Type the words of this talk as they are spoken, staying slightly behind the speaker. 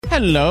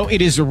Hello,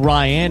 it is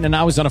Ryan, and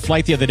I was on a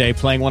flight the other day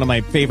playing one of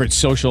my favorite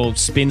social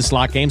spin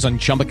slot games on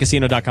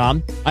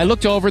ChumbaCasino.com. I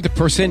looked over at the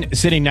person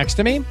sitting next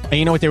to me, and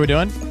you know what they were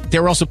doing? They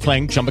were also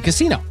playing Chumba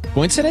Casino.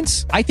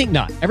 Coincidence? I think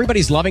not.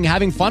 Everybody's loving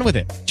having fun with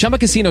it. Chumba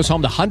Casino is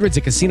home to hundreds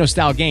of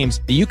casino-style games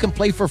that you can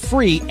play for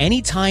free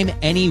anytime,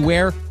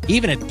 anywhere,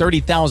 even at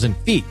 30,000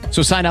 feet.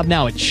 So sign up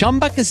now at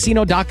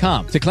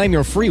ChumbaCasino.com to claim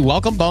your free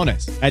welcome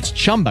bonus. That's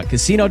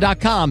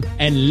ChumbaCasino.com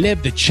and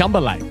live the Chumba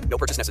life. No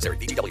purchase necessary.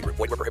 VGW. Void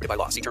where prohibited by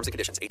law. See terms and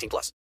conditions.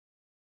 18+.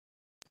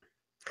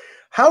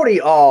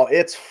 Howdy all,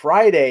 it's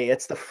Friday.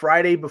 It's the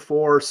Friday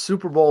before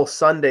Super Bowl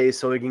Sunday,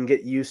 so we can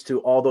get used to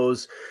all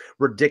those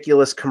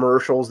ridiculous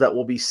commercials that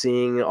we'll be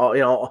seeing.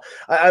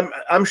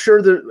 I'm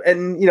sure that,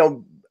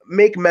 and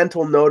make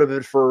mental note of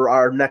it for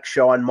our next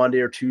show on Monday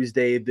or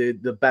Tuesday,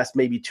 the best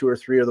maybe two or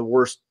three or the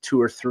worst two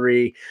or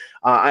three.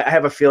 I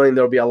have a feeling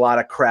there'll be a lot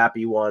of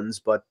crappy ones,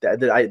 but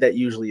that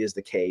usually is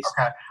the case.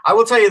 Okay. I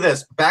will tell you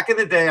this. Back in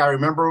the day, I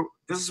remember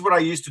this is what I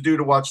used to do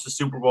to watch the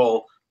Super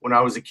Bowl when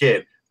I was a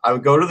kid. I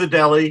would go to the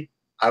deli.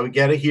 I would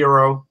get a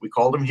hero. We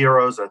called them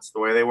heroes. That's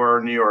the way they were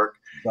in New York.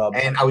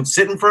 And I would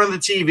sit in front of the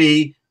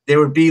TV. There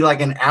would be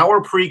like an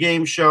hour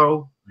pregame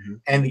show,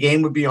 and the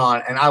game would be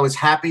on. And I was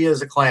happy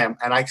as a clam.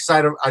 And I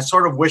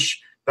sort of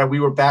wish that we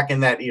were back in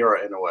that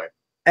era in a way.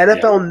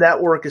 NFL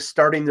Network is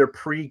starting their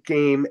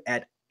pregame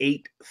at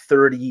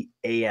 8:30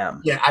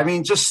 a.m. Yeah, I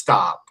mean, just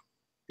stop.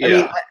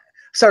 Yeah.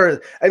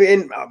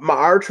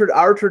 Our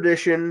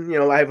tradition,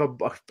 I have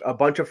a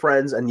bunch of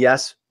friends, and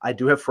yes, I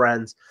do have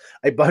friends,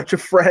 a bunch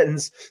of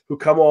friends who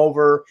come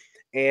over,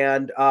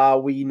 and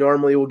we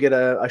normally will get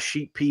a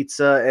sheet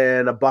pizza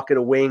and a bucket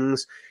of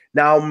wings.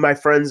 Now my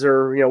friends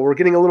are, we're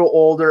getting a little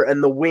older,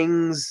 and the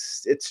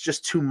wings, it's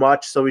just too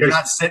much. So You're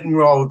not sitting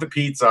roll with the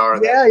pizza, are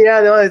they? Yeah.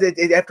 No,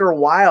 after a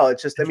while,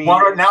 it's just,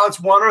 now it's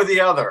one or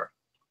the other.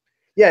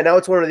 Yeah, now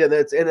it's one of the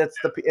other.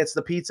 It's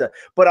the pizza.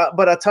 But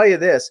I'll tell you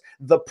this: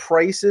 the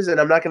prices, and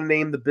I'm not going to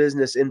name the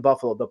business in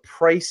Buffalo. The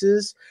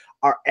prices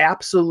are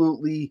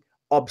absolutely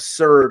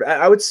absurd.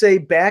 I would say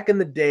back in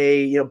the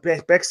day,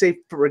 back say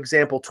for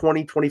example,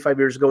 20, 25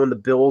 years ago when the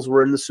Bills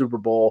were in the Super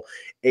Bowl,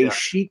 a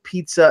sheet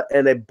pizza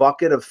and a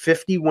bucket of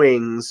 50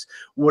 wings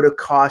would have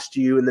cost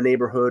you in the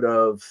neighborhood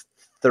of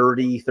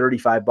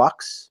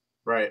 $30-$35.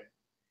 Right.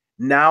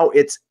 Now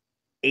it's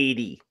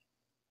 $80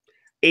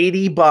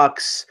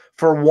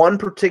 for one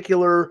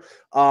particular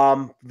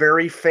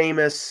very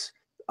famous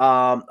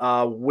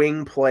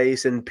wing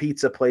place and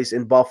pizza place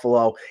in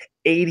Buffalo.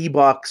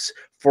 $80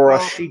 for a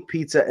sheet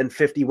pizza and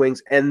 50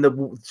 wings, and the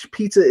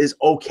pizza is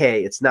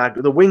okay. It's not,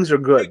 the wings are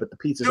good, but the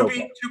pizza's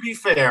okay. To be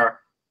fair,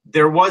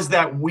 there was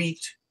that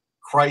wheat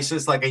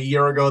crisis like a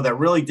year ago that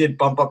really did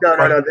bump up the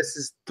price. No, this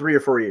is 3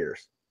 or 4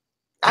 years.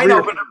 I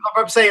know, but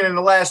I'm saying in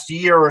the last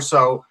year or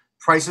so,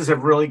 prices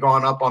have really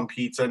gone up on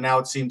pizza. Now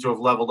it seems to have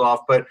leveled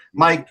off. But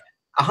Mike,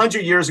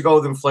 100 years ago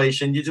with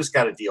inflation, you just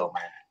got to deal,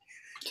 man.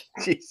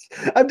 Jeez.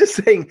 I'm just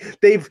saying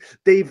they've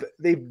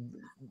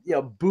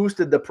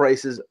boosted the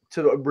prices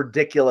to a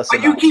ridiculous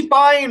amount. You keep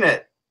buying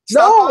it.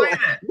 Stop buying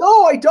it.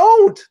 No, I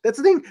don't. That's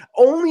the thing.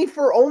 Only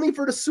for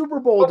the Super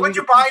Bowl. But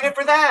you're buying it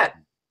for that.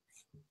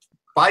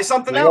 Buy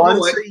something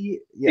else.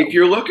 If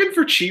you're looking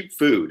for cheap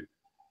food,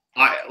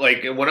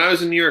 when I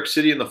was in New York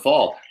City in the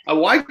fall,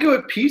 why go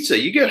with pizza?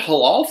 You get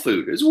halal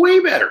food. It's way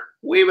better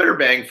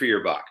bang for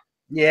your buck.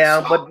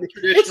 Yeah, but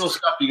traditional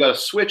stuff, you got to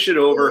switch it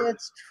over.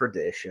 It's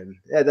tradition.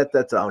 Yeah,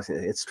 that's honestly,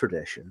 it's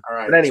tradition. All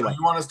right. But anyway, so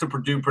you want us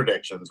to do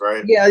predictions,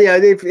 right? Yeah.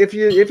 If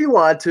you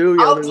want to,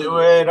 I'll do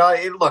it.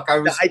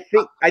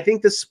 I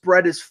think the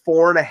spread is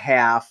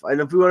 4.5,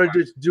 and if we want to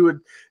just do it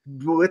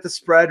with the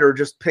spread or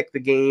just pick the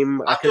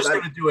game, I'm just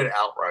going to do it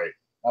outright.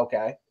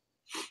 Okay.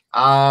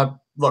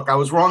 Look, I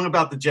was wrong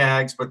about the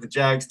Jags, but the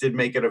Jags did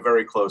make it a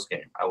very close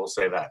game. I will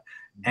say that.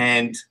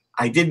 And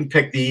I didn't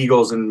pick the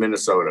Eagles in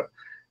Minnesota.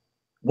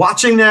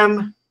 Watching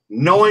them,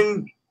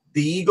 knowing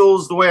the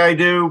Eagles the way I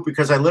do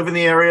because I live in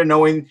the area,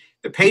 knowing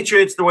the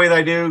Patriots the way that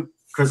I do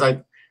because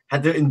I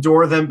had to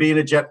endure them being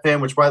a Jet fan,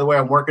 which, by the way,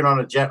 I'm working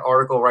on a Jet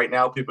article right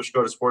now. People should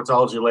go to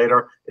Sportsology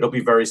later. It'll be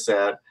very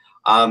sad.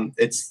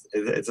 It's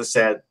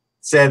a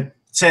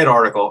sad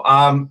article.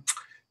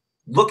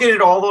 Looking at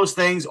all those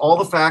things, all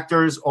the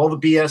factors, all the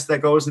BS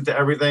that goes into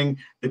everything,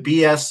 the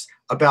BS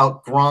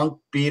about Gronk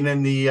being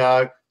in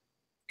the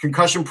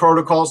concussion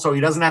protocol so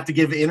he doesn't have to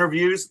give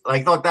interviews.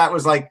 I thought that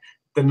was like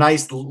the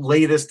nice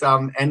latest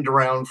end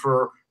around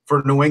for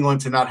New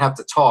England to not have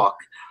to talk.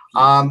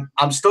 I'm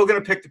still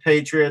going to pick the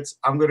Patriots.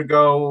 I'm going to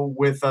go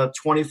with a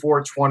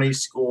 24-20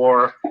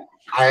 score.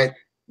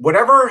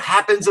 Whatever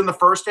happens in the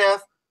first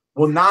half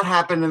will not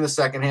happen in the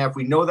second half.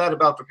 We know that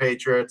about the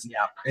Patriots.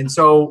 Yeah. And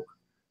so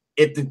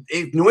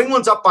if New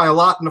England's up by a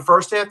lot in the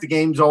first half, the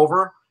game's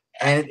over.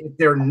 And if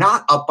they're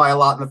not up by a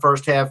lot in the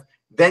first half,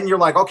 then you're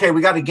like, okay, we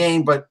got a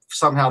game, but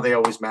somehow they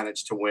always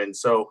manage to win.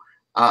 So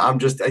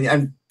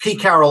and Pete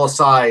Carroll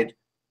aside,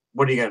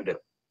 what are you going to do?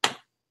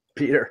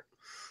 Peter.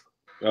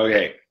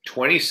 Okay,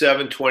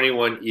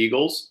 27-21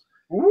 Eagles.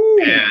 Ooh.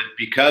 And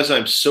because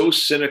I'm so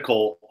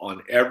cynical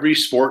on every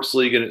sports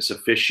league and its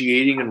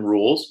officiating and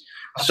rules,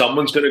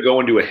 Someone's going to go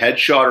and do a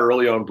headshot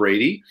early on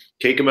Brady,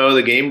 take him out of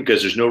the game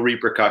because there's no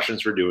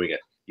repercussions for doing it.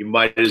 You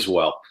might as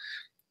well.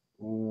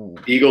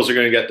 Eagles are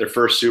going to get their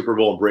first Super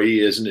Bowl, and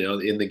Brady isn't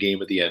in the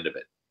game at the end of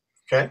it.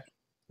 Okay.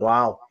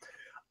 Wow.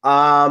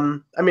 I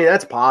mean,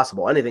 that's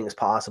possible. Anything is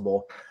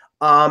possible.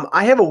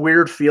 I have a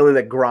weird feeling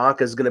that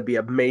Gronk is going to be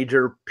a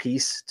major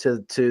piece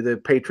to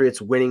the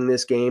Patriots winning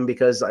this game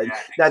because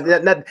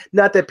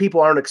not that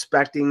people aren't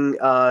expecting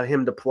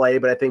him to play,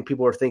 but I think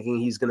people are thinking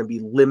he's going to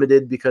be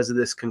limited because of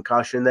this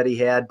concussion that he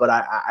had. But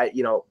I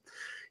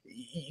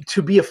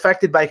to be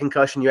affected by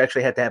concussion, you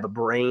actually have to have a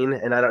brain.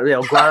 And I don't,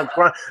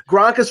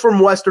 Gronk is from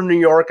Western New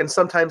York, and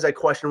sometimes I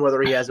question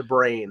whether he has a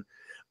brain.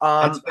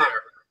 That's fair.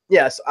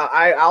 Yes,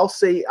 I'll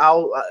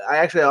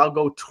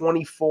go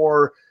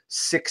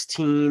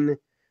 24-16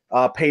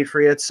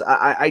 Patriots.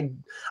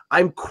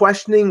 I'm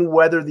questioning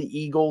whether the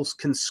Eagles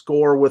can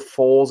score with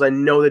Foles. I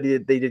know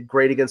that they did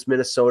great against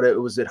Minnesota.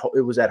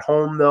 It was at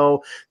home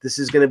though. This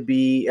is going to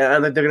be,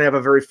 and they're going to have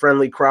a very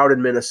friendly crowd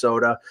in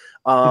Minnesota.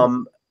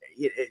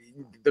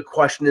 The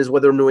question is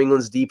whether New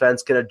England's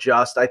defense can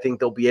adjust. I think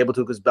they'll be able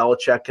to because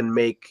Belichick can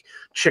make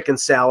chicken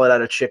salad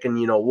out of chicken,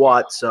 you know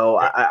what? So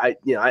I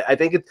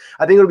think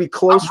it'll be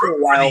close for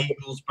a while.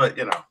 Eagles, but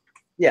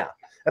yeah,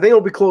 I think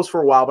it'll be close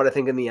for a while. But I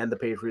think in the end the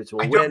Patriots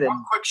will win.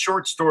 One quick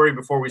short story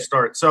before we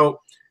start.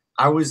 So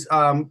I was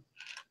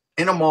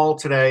in a mall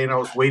today and I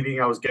was waiting.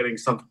 I was getting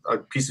a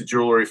piece of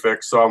jewelry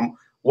fixed. So I'm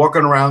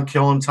walking around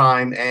killing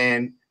time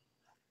and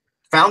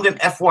found an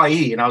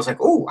FYE, and I was like,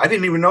 oh, I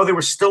didn't even know they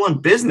were still in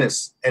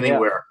business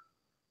anywhere.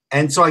 Yeah.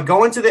 And so I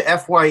go into the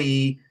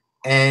FYE,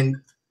 and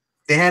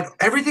they had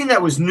everything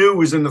that was new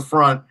was in the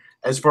front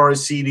as far as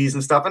CDs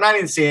and stuff, and I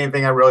didn't see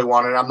anything I really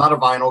wanted. I'm not a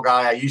vinyl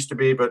guy. I used to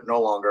be, but no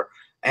longer.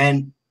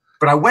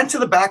 But I went to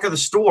the back of the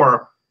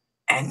store,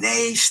 and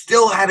they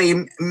still had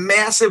a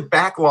massive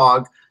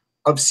backlog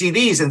of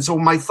CDs. And so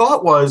my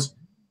thought was,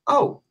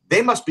 oh,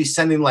 they must be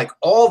sending like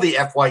all the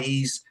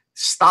FYEs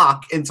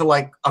stock into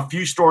like a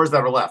few stores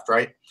that are left,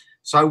 right?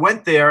 So I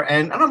went there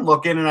and I'm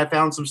looking and I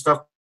found some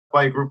stuff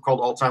by a group called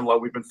All Time Low.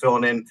 We've been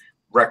filling in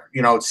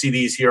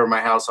CDs here in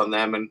my house on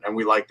them and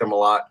we like them a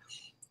lot.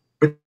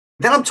 But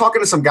then I'm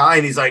talking to some guy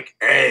and he's like,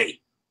 hey,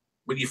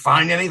 would you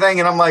find anything?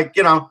 And I'm like,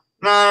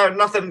 nah,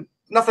 nothing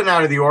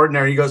out of the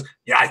ordinary. He goes,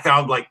 yeah, I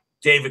found like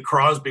David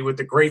Crosby with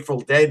the Grateful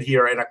Dead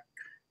here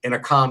in a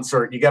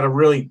concert. You got to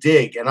really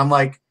dig. And I'm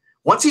like,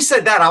 once he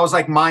said that, I was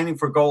like mining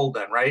for gold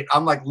then, right?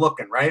 I'm like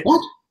looking, right?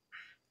 What?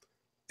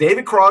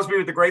 David Crosby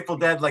with the Grateful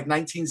Dead, like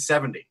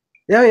 1970.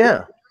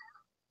 Yeah.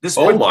 This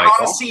was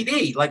on a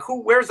CD. Like,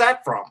 where's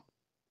that from?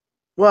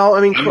 Well,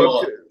 the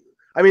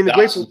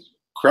Grateful,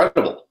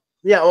 incredible.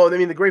 Yeah, well,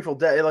 the Grateful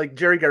Dead, like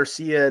Jerry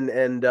Garcia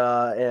and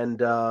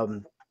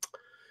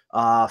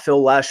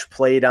Phil Lesh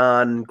played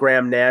on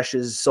Graham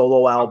Nash's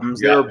solo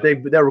albums. Yeah. They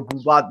were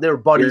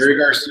buddies. Jerry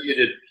Garcia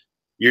did.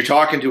 You're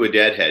talking to a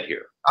deadhead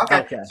here.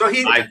 Okay. So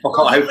I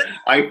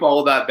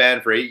followed that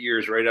band for 8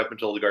 years, right up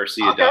until the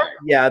Garcia died.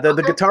 Yeah,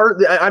 the guitar.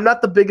 I'm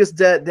not the biggest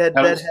deadhead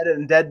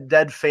and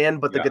dead fan,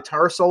 but the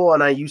guitar solo,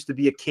 and I used to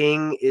be a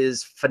king,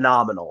 is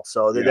phenomenal.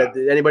 So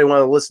anybody want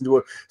to listen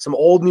to some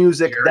old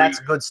music, that's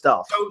good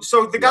stuff.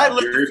 So the guy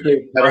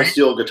played pedal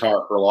steel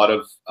guitar for a lot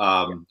of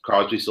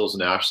Crosby, Stills,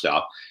 and Nash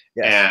stuff.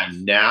 Yes.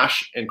 And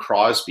Nash and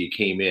Crosby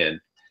came in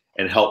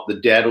and helped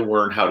the Dead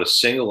learn how to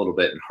sing a little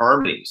bit in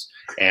harmonies.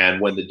 And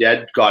when the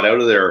Dead got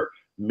out of their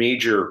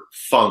major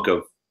funk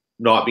of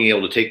not being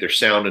able to take their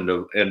sound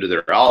into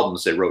their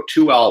albums, they wrote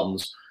 2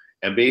 albums,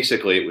 and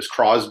basically it was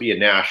Crosby and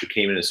Nash who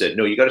came in and said,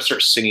 no, you got to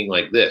start singing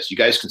like this. You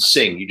guys can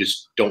sing, you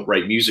just don't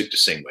write music to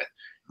sing with.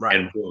 Right.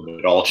 And boom,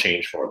 it all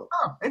changed for them.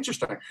 Oh,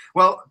 interesting.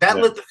 Well, that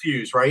lit the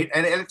fuse, right?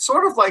 And it's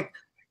sort of like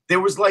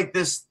there was like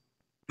this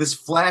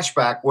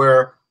flashback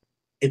where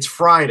it's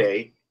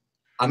Friday,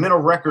 I'm in a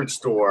record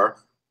store.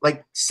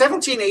 Like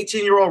 17,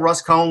 18-year-old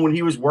Russ Cohn, when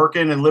he was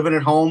working and living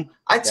at home,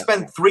 I'd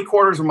spend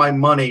 3/4 of my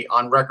money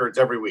on records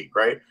every week,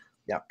 right?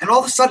 Yeah. And all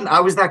of a sudden, I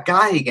was that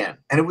guy again.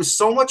 And it was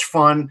so much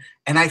fun.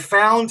 And I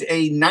found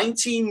a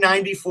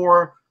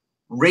 1994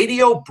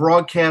 radio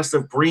broadcast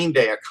of Green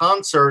Day, a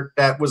concert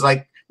that was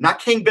like, not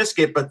King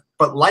Biscuit, but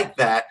like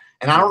that.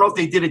 And I don't know if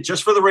they did it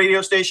just for the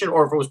radio station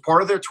or if it was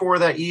part of their tour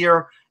that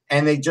year.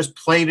 And they just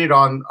played it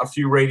on a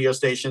few radio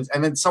stations.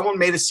 And then someone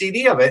made a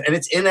CD of it, and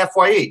it's in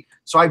FYE.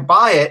 So I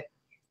buy it.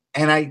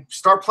 And I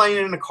start playing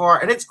it in the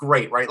car, and it's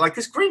great, right? Like,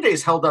 this Green Day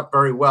is held up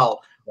very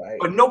well, right,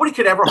 but nobody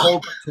could ever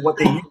hold up to what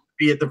they used to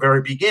be at the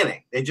very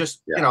beginning. They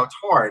just, it's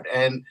hard.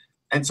 And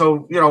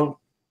so,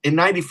 in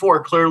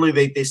 94,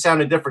 clearly they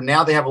sounded different.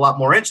 Now they have a lot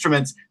more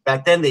instruments.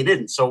 Back then they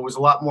didn't. So it was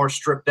a lot more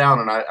stripped down,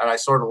 and I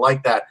sort of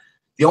like that.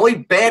 The only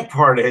bad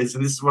part is,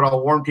 and this is what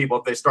I'll warn people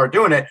if they start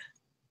doing it,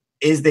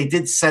 is they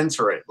did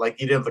censor it. Like,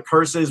 the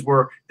curses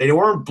they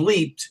weren't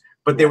bleeped,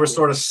 but they were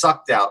sort of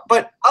sucked out.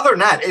 But other than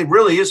that, it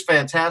really is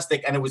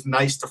fantastic, and it was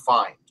nice to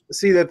find.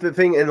 See, that the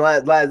thing, and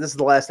this is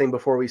the last thing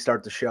before we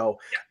start the show.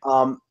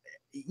 I'm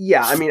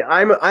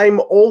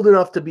old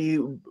enough to be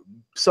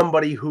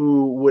somebody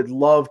who would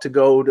love to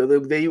go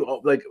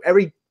to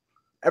every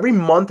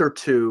month or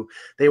two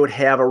they would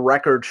have a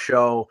record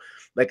show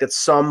like at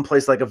some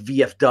place like a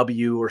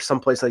VFW or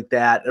someplace like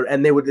that,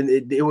 and it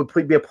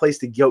would be a place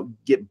to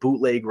get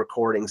bootleg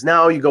recordings.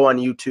 Now you go on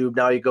YouTube,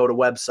 now you go to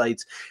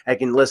websites, I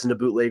can listen to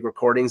bootleg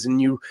recordings,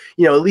 and you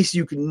know, at least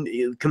you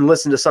can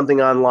listen to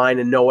something online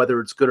and know whether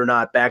it's good or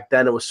not. Back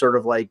then it was sort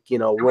of like, you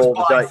know, roll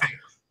the dice.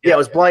 Yeah, it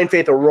was blind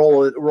faith or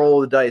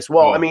roll the dice.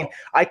 Well, I mean,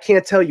 I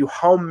can't tell you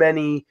how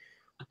many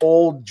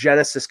old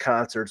Genesis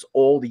concerts,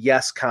 old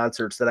Yes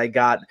concerts that I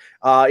got.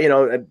 You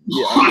know,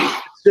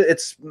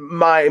 it's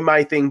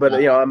my thing, but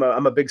you know,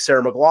 I'm a big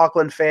Sarah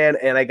McLachlan fan,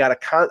 and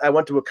I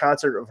went to a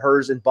concert of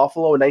hers in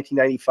Buffalo in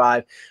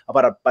 1995.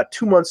 About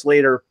 2 months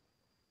later,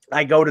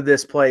 I go to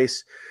this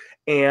place,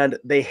 and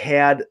they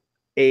had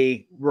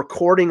a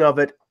recording of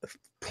it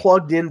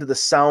plugged into the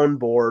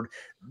soundboard,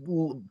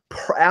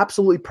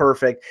 absolutely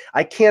perfect.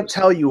 I can't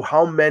tell you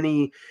how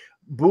many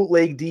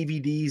bootleg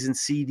DVDs and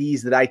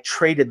CDs that I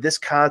traded this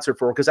concert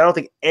for, because I don't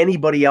think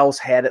anybody else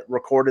had it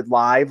recorded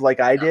live like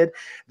I did,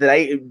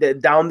 that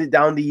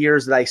down the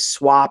years that I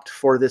swapped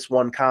for this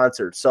one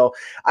concert. So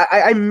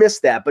I miss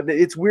that, but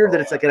it's weird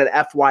that it's like an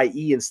FYE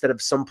instead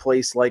of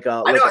someplace like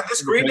a. I know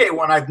this Green Day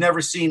one I've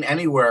never seen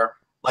anywhere.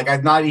 Like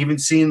I've not even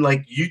seen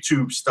like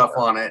YouTube stuff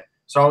on it.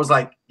 So I was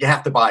like, you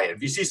have to buy it.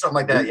 If you see something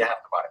like that, you have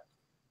to buy it.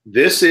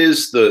 This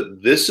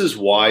is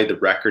why the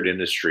record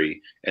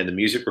industry and the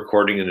music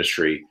recording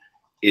industry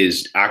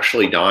is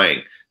actually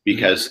dying,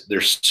 because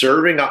they're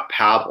serving up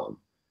pablum,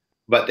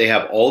 but they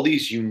have all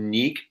these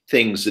unique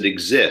things that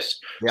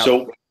exist. Yep.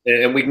 So,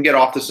 and we can get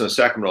off this in a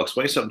second, but I'll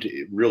explain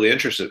something really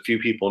interesting that few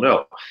people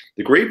know.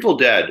 The Grateful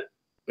Dead,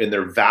 in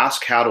their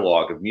vast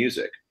catalog of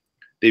music,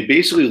 they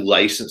basically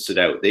license it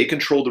out. They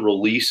control the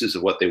releases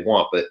of what they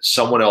want, but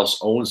someone else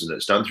owns it.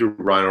 It's done through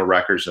Rhino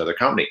Records, another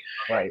company.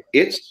 Right.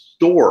 It's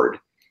stored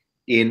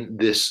in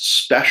this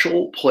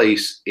special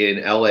place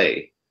in LA.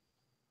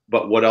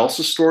 But what else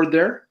is stored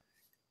there?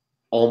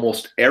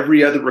 Almost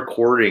every other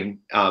recording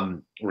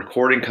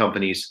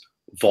company's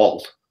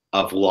vault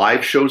of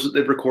live shows that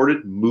they've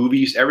recorded,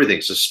 movies, everything.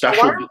 It's a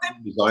special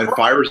design,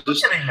 fire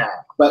resistant.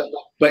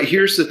 But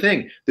here's the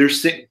thing: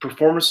 there's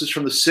performances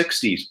from the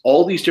 '60s,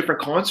 all these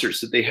different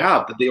concerts that they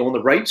have that they own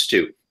the rights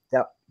to.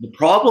 Yep. The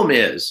problem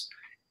is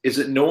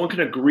that no one can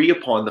agree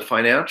upon the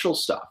financial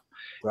stuff.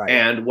 Right.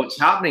 And what's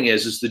happening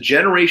is the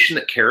generation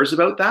that cares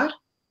about that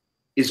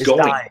is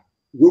going. Dying.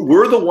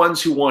 We're the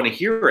ones who want to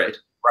hear it,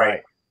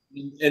 right?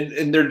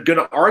 And they're going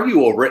to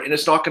argue over it, and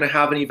it's not going to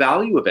have any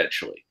value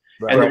eventually.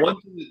 Right. And the one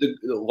thing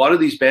that a lot of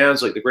these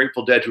bands, like the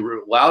Grateful Dead,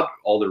 who allowed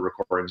all their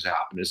recordings to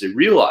happen, is they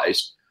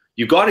realized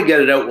you got to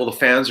get it out while the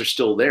fans are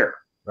still there,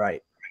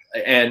 right?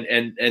 And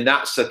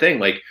that's the thing.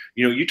 Like,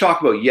 you know, you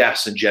talk about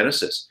Yes and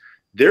Genesis.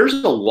 There's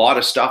a lot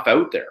of stuff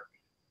out there.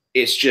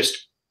 It's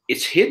just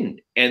it's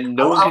hidden, and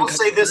no. I will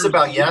say this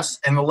about Yes: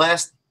 in the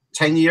last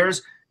 10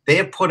 years. They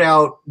have put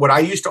out what I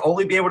used to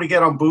only be able to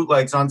get on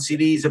bootlegs on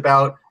CDs,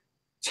 about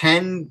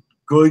 10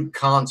 good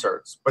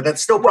concerts, but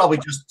that's still probably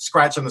just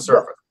scratching the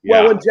surface.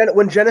 Well,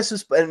 when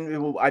Genesis,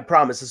 and I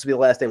promise this will be the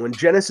last thing, when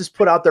Genesis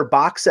put out their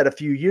box set a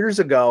few years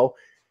ago,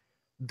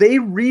 they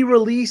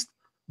re-released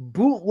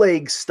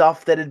bootleg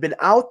stuff that had been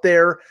out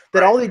there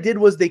that all they did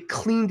was they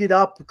cleaned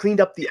up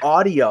the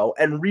audio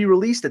and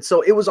re-released it.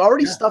 So it was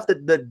already stuff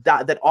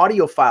that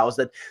audiophiles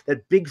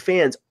that big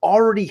fans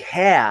already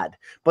had,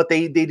 but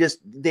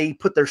they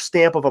put their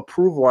stamp of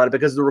approval on it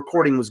because the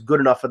recording was good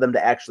enough for them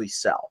to actually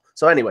sell.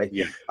 So anyway,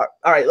 all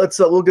right, let's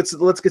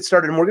get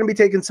started, and we're going to be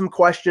taking some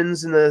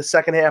questions in the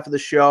second half of the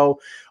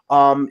show.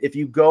 If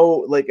you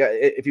go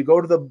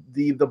to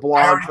the blog,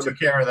 I already took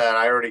care of that.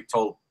 I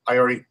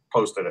already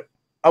posted it.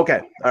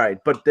 Okay, all right.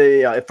 But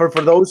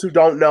for those who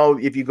don't know,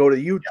 if you go to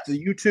the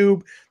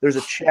YouTube, there's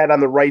a chat on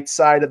the right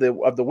side of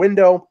the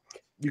window.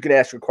 You can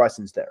ask your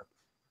questions there.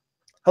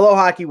 Hello,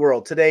 Hockey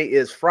World. Today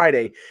is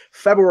Friday,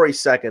 February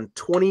 2nd,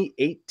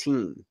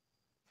 2018.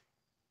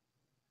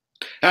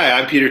 Hi,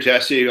 I'm Peter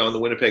Tessier on the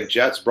Winnipeg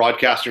Jets,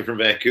 broadcasting from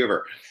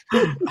Vancouver.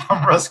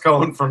 I'm Russ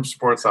Cohen from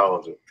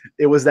Sportsology.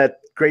 It was that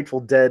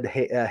Grateful Dead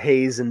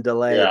haze and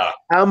delay. Yeah.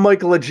 I'm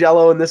Michael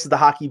Agello, and this is the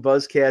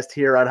HockeyBuzzCast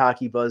here on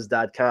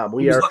HockeyBuzz.com.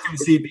 We are looking to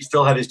see if he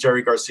still had his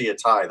Jerry Garcia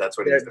tie. That's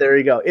what he's doing. There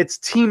you go. It's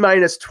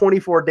T-minus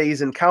 24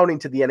 days and counting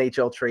to the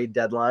NHL trade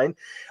deadline.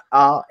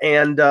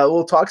 And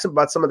we'll talk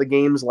about some of the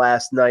games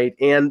last night.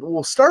 And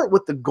we'll start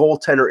with the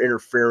goaltender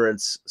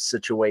interference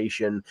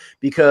situation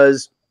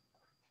because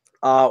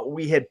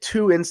we had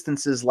two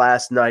instances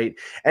last night.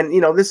 And, you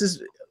know, this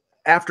is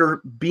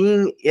after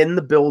being in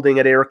the building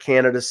at Air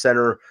Canada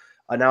Center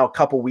now a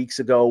couple weeks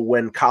ago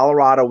when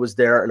Colorado was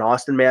there and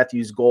Austin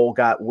Matthews' goal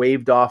got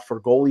waved off for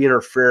goalie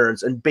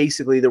interference, and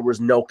basically there was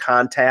no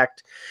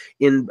contact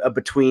in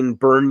between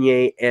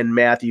Bernier and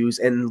Matthews,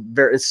 and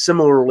very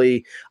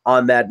similarly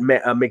on that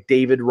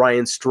McDavid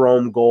Ryan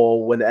Strome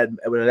goal when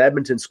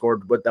Edmonton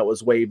scored, but that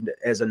was waved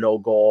as a no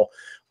goal.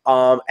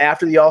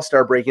 After the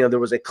All-Star break, there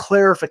was a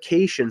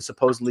clarification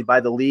supposedly by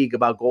the league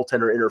about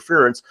goaltender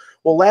interference.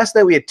 Well, last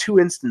night we had two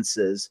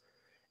instances.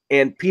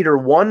 And Peter,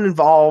 one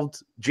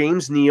involved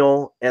James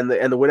Neal and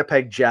the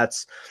Winnipeg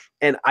Jets,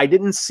 and I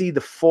didn't see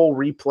the full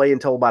replay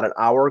until about an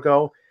hour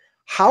ago.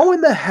 How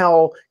in the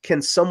hell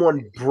can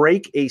someone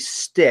break a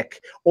stick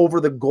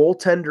over the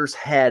goaltender's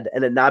head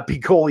and it not be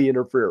goalie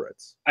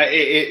interference?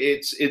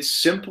 It's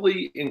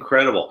simply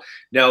incredible.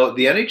 Now,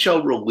 the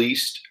NHL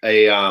released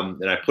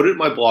and I put it in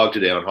my blog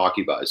today on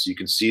HockeyBuzz. You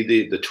can see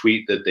the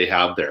tweet that they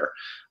have there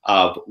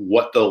of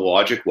what the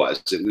logic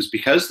was. It was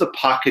because the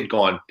puck had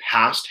gone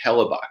past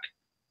Hellebuck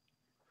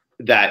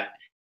that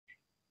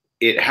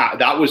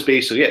that was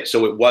basically it.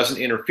 So it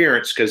wasn't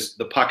interference because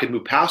the puck had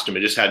moved past him.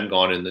 It just hadn't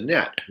gone in the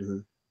net.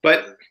 Mm-hmm.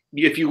 But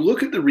if you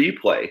look at the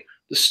replay,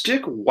 the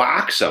stick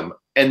whacks him,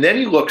 and then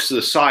he looks to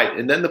the side,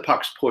 and then the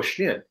puck's pushed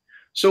in.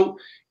 So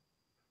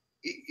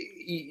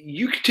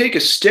you could take a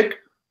stick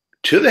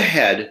to the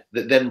head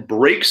that then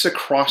breaks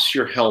across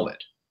your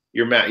helmet,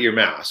 your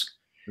mask,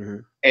 mm-hmm.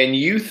 and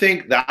you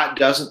think that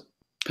doesn't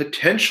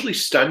potentially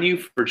stun you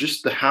for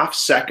just the half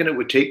second it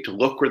would take to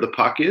look where the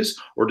puck is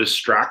or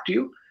distract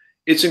you.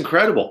 It's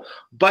incredible.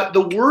 But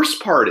the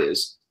worst part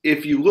is,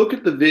 if you look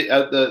at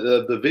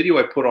the video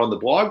I put on the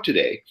blog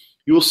today,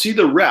 you will see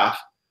the ref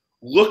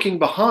looking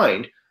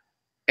behind,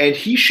 and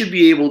he should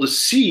be able to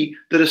see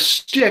that a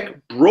stick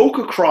broke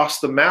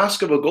across the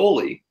mask of a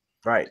goalie.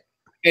 Right.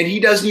 And he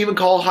doesn't even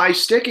call high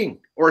sticking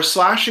or a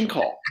slashing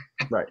call.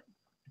 Right.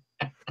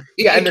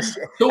 Yeah, it's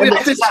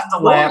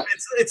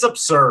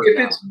absurd. If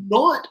it's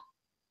not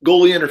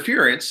goalie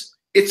interference,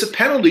 it's a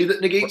penalty that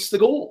negates the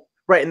goal.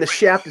 Right, and the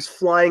shaft is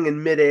flying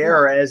in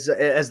midair as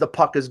the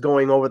puck is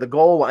going over the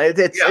goal line.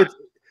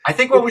 I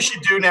think what we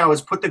should do now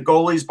is put the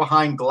goalies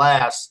behind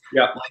glass,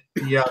 like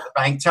the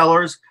bank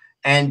tellers,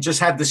 and just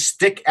have the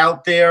stick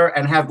out there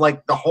and have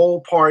like the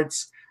whole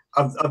parts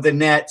of the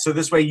net. So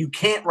this way you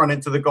can't run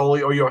into the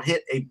goalie or you'll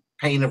hit a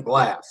pane of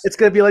glass. It's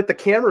going to be like the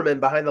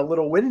cameraman behind the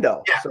little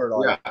window. Yeah. Sort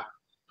of. Yeah.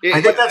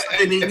 I think that's what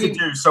they need to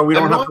do, so we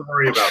don't have to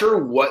worry about it. I'm not sure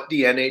what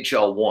the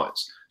NHL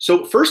wants.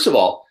 So first of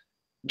all,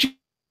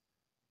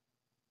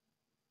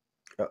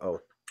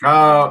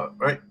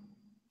 right.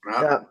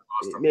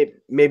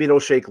 Maybe it'll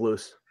shake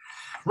loose.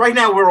 Right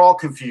now, we're all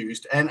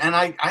confused, and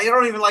I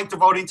don't even like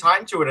devoting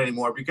time to it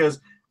anymore because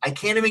I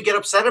can't even get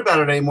upset about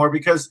it anymore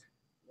because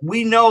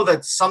we know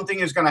that something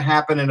is going to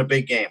happen in a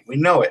big game. We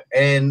know it,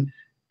 and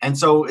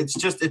so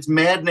it's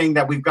maddening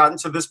that we've gotten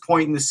to this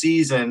point in the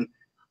season,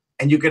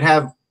 and you could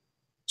have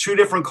two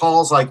different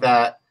calls like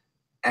that,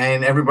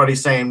 and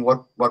everybody's saying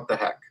what the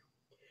heck.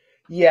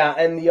 Yeah,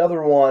 and the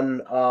other one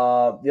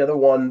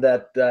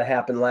that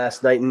happened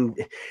last night, and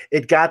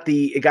it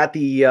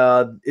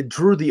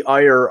drew the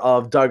ire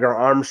of Doug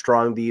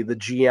Armstrong, the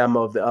GM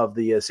of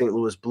the St.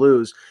 Louis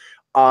Blues.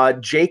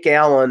 Jake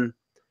Allen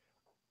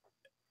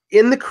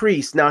in the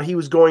crease. Now he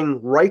was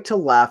going right to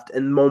left,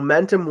 and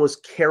momentum was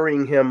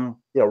carrying him,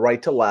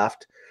 right to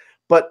left.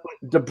 But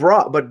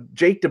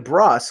Jake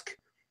DeBrusk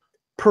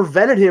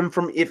prevented him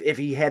from if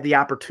he had the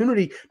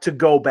opportunity to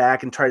go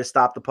back and try to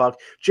stop the puck.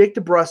 Jake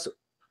DeBrusk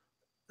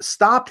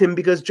stopped him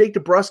because Jake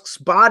DeBrusk's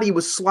body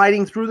was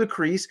sliding through the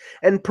crease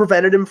and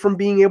prevented him from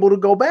being able to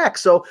go back.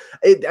 So,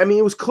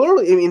 it was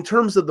clearly, in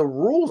terms of the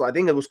rules, I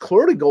think it was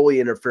clearly goalie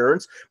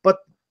interference, but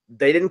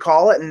they didn't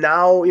call it. And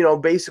now,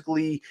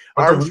 basically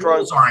Armstrong, the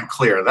rules aren't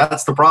clear.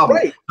 That's the problem.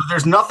 Right. So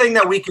there's nothing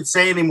that we could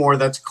say anymore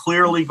that's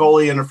clearly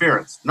goalie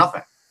interference.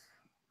 Nothing.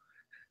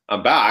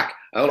 I'm back.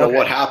 I don't know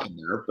what happened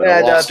there, but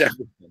I lost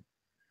everything.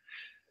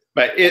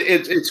 But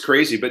it's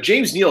crazy. But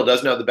James Neal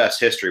doesn't have the best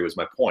history, was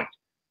my point.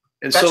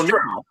 And that's so true.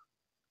 now,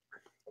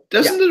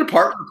 doesn't the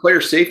Department of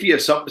Player Safety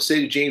have something to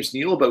say to James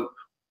Neal about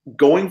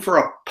going for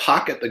a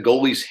puck at the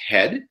goalie's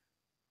head?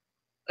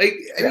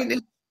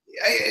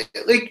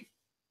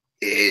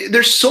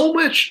 There's so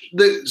much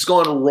that's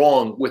gone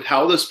wrong with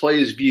how this play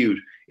is viewed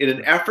in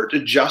an effort to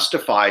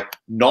justify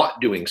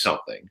not doing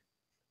something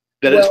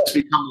that it's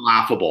become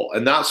laughable.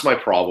 And that's my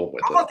problem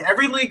with it. Look,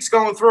 every league's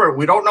going through it.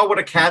 We don't know what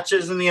a catch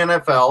is in the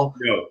NFL.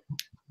 No.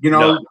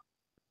 No.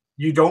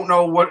 You don't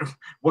know what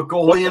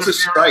goalie is. What's a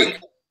strike?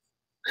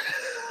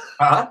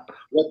 Huh?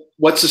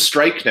 What's a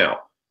strike now?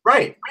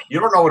 Right. You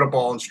don't know what a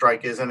ball and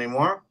strike is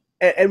anymore.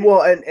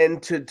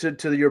 And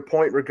to your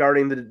point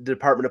regarding the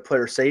Department of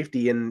Player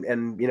Safety and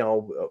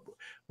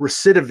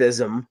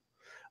recidivism,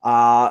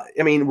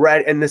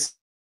 and this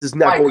is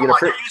not going to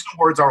interfere. You're using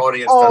words our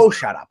audience. Oh,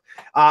 shut up.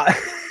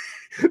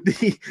 Trying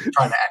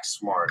to act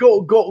smart.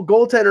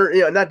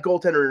 Goaltender, not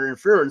goaltender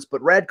interference, but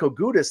Radko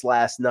Gudas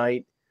last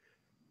night.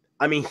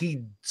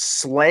 He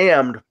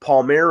slammed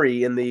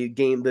Palmieri in the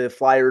game, the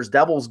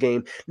Flyers-Devils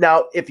game.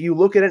 Now, if you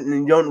look at it and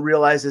you don't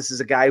realize this is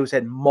a guy who's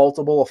had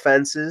multiple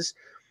offenses,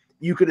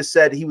 you could have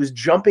said he was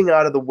jumping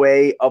out of the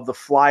way of the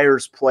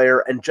Flyers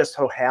player and just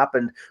so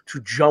happened to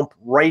jump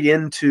right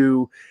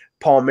into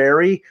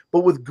Palmieri.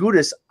 But with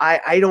Gudas,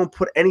 I don't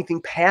put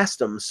anything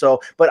past him. So,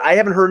 but I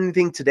haven't heard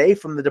anything today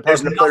from the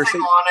Department of Player Safety.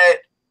 On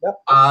it.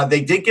 Yep. They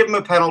did give him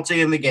a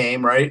penalty in the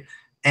game, right?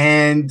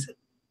 And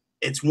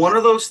it's one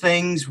of those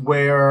things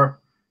where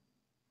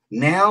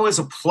now as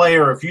a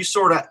player, if you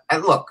sort of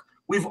 – look,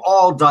 we've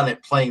all done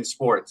it playing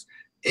sports.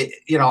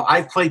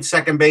 I've played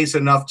second base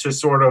enough to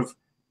sort of,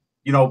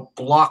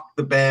 block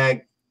the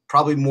bag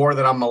probably more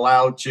than I'm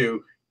allowed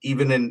to,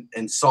 even in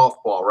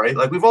softball, right?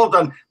 Like we've all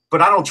done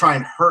but I don't try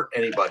and hurt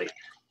anybody.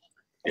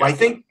 Yeah. I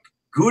think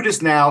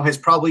Gudas now has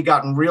probably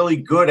gotten really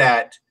good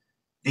at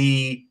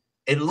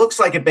it looks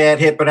like a bad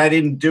hit, but I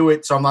didn't do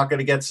it, so I'm not going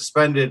to get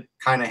suspended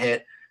kind of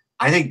hit.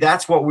 I think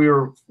that's what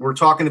we're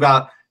talking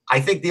about. I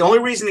think the only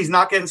reason he's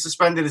not getting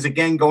suspended is,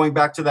 again, going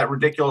back to that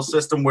ridiculous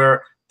system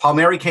where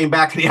Palmieri came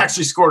back and he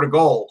actually scored a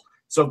goal.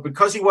 So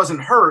because he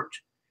wasn't hurt,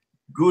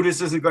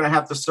 Gudas isn't going to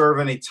have to serve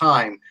any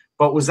time.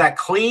 But was that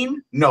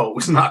clean? No, it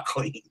was not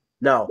clean.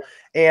 No.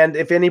 And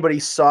if anybody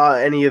saw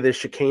any of the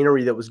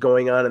chicanery that was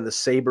going on in the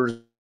Sabres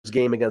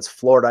game against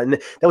Florida, and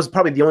that was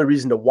probably the only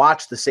reason to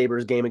watch the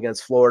Sabres game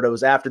against Florida,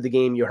 was after the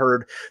game you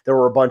heard there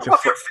were a bunch of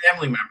your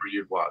family member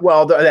you'd watch.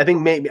 Well, I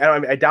think maybe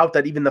I doubt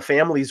that even the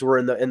families were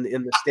in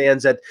the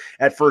stands at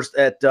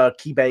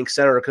KeyBank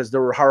Center, because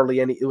there was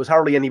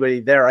hardly anybody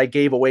there. I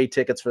gave away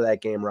tickets for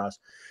that game, Ross.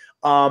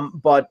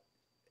 But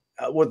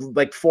with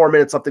like 4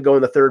 minutes left to go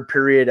in the third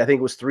period, I think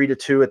it was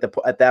 3-2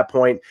 at that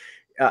point.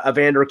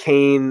 Evander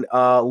Kane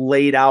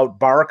laid out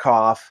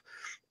Barkov,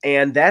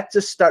 and that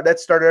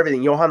started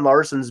everything. Johan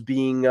Larsson's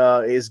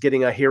is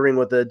getting a hearing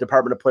with the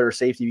Department of Player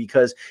Safety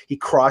because he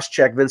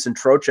cross-checked Vincent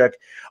Trocheck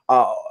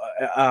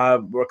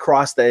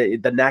across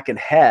the neck and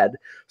head.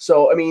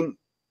 So I mean,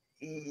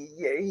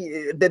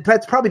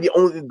 that's probably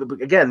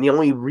the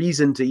only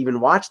reason to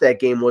even watch that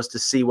game was to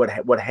see what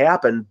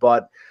happened.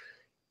 But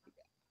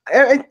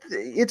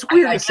it's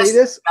weird to say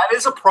this. That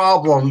is a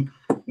problem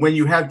when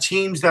you have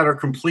teams that are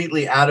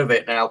completely out of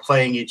it now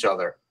playing each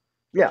other.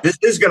 Yeah, this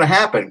is going to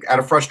happen out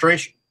of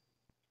frustration.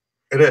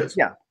 It is.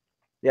 Yeah.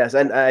 Yes,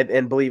 and I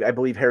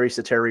believe Harry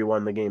Sateri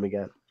won the game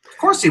again. Of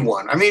course he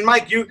won. I mean,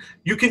 Mike, you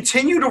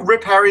continue to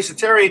rip Harry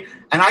Sateri,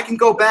 and I can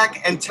go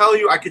back and tell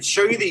you, I could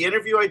show you the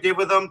interview I did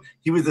with him.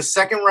 He was the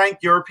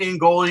second-ranked European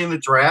goalie in the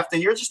draft,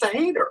 and you're just a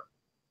hater.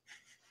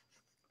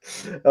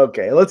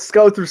 Okay, let's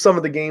go through some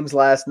of the games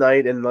last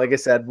night, and like I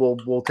said,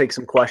 we'll take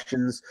some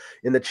questions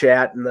in the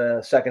chat in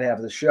the second half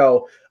of the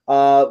show.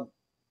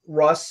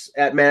 Russ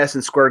at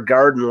Madison Square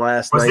Garden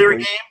last night. Was there a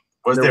game?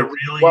 Was there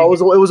really? Well,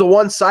 it was a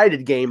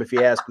one-sided game, if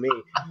you ask me.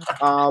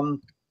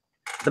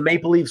 The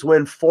Maple Leafs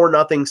win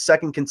 4-0,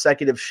 second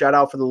consecutive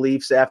shutout for the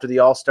Leafs after the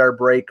All-Star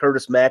break.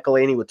 Curtis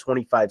McElhinney with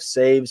 25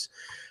 saves.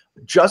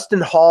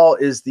 Justin Hall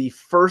is the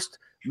first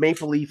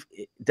Maple Leaf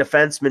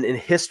defenseman in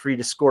history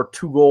to score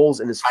 2 goals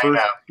in his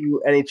first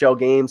 2 NHL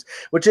games,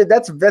 which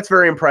that's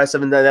very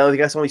impressive. And I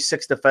guess only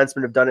 6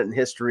 defensemen have done it in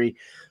history.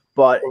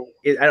 But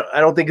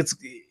I don't think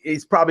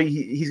he's going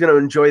to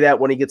enjoy that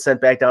when he gets sent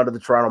back down to the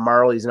Toronto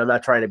Marlies. And I'm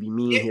not trying to be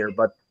mean here,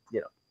 but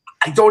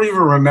I don't even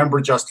remember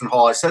Justin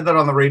Hall. I said that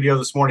on the radio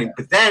this morning,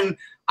 but then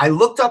I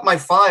looked up my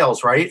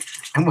files, right?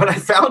 And what I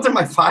found in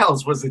my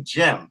files was a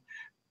gem.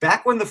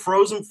 Back when the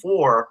Frozen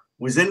Four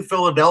was in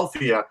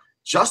Philadelphia,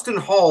 Justin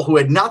Hall, who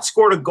had not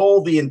scored a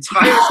goal the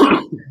entire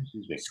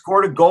season,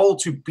 scored a goal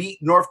to beat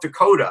North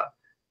Dakota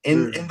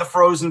in the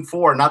Frozen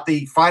Four, not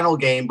the final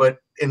game, but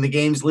in the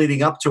games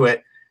leading up to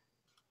it.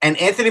 And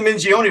Anthony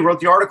Mingione wrote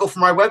the article for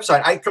my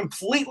website. I'd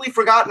completely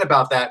forgotten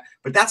about that,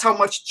 but that's how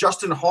much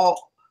Justin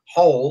Hall.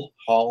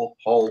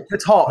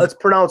 It's Hall. It's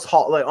pronounced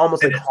Hall,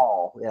 almost like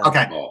Hall. Yeah.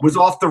 Okay, was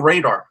off the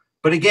radar.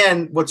 But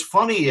again, what's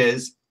funny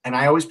is, and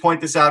I always point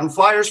this out, and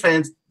Flyers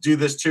fans do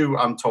this too,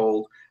 I'm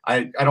told.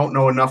 I don't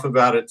know enough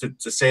about it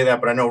to say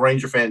that, but I know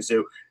Ranger fans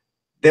do.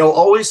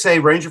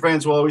 Ranger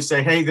fans will always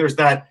say, hey, there's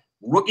that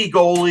rookie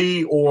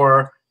goalie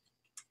or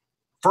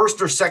first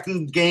or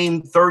second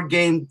game, third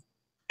game,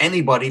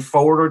 anybody,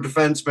 forward or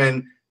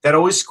defenseman, that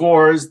always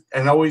scores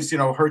and always,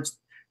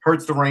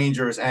 hurts the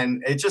Rangers.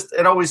 And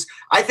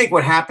I think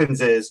what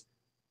happens is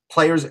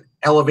players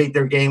elevate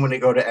their game when they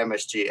go to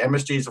MSG.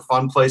 MSG is a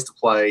fun place to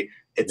play.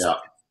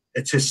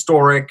 It's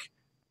historic.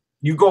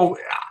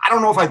 I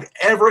don't know if I've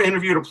ever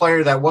interviewed a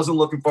player that wasn't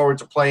looking forward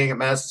to playing at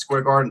Madison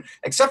Square Garden,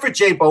 except for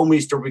Jay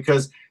Bouwmeester,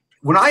 because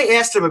when I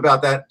asked him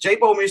about that, Jay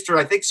Bouwmeester,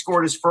 I think,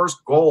 scored his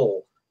first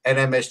goal at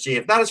MSG.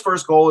 If not his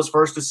first goal, his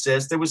first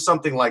assist. It was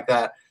something like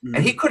that. Mm-hmm.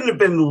 And he couldn't have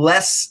been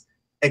less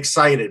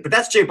excited. But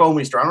that's Jay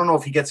Bouwmeester. I don't know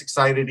if he gets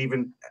excited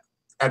even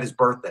at his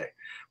birthday.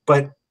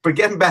 But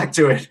getting back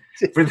to it,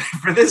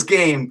 for this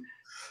game,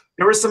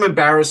 there were some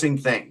embarrassing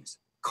things.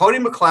 Cody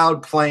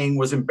McLeod playing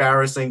was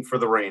embarrassing for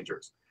the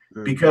Rangers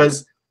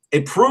because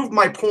it proved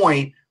my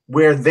point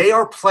where they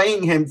are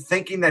playing him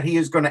thinking that he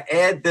is going to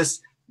add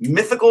this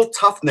mythical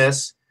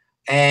toughness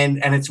and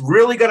it's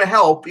really going to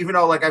help, even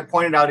though, like I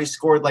pointed out, he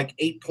scored like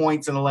 8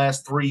 points in the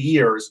last 3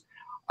 years.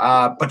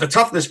 But the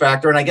toughness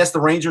factor, and I guess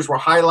the Rangers were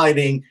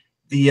highlighting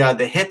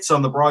the hits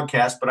on the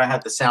broadcast, but I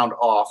had the sound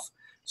off,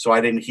 so I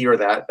didn't hear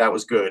that. That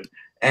was good.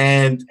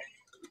 And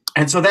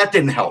so that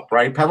didn't help,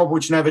 right? Pavel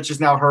Buchnevich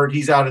is now hurt.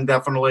 He's out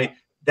indefinitely.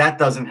 That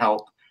doesn't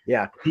help.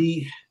 Yeah.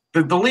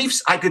 The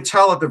Leafs, I could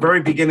tell at the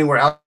very beginning,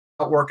 were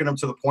outworking them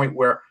to the point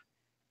where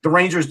the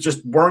Rangers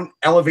just weren't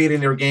elevating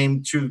their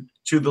game to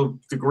the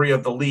degree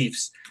of the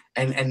Leafs,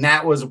 and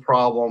that was a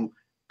problem.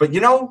 But,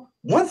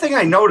 one thing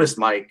I noticed,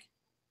 Mike,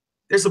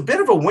 there's a bit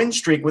of a win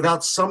streak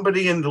without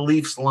somebody in the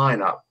Leafs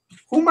lineup.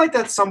 Who might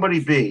that somebody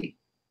be?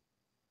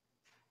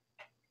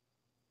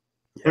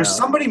 Yeah. There's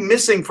somebody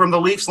missing from the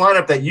Leafs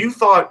lineup that you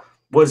thought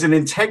was an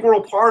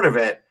integral part of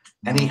it,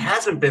 and he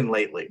hasn't been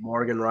lately.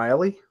 Morgan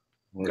Riley?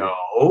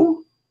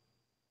 No.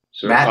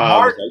 Sir, Matt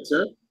Martin. right,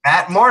 sir?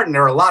 Matt Martin.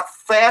 They're a lot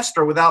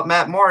faster without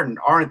Matt Martin,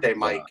 aren't they,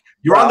 Mike?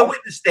 You're on the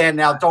witness stand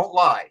now. Don't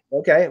lie.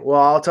 Okay. Well,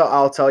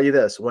 I'll tell you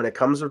this. When it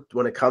comes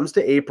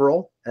to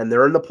April and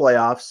they're in the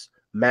playoffs,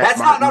 Matt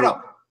Martin.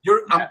 No.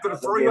 I'm going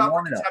to throw you out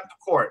for contempt of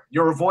court.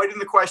 You're avoiding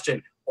the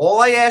question.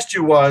 All I asked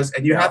you was,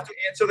 and you have to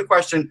answer the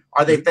question: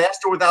 are they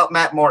faster without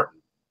Matt Martin?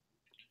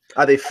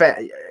 Are they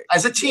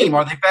as a team?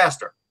 Are they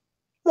faster?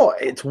 Well,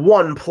 it's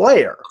one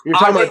player.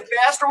 Are they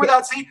faster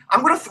without? See,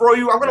 I'm going to throw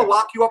you. I'm going to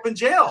lock you up in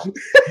jail. You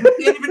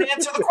can't even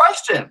answer the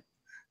question.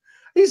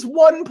 He's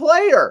one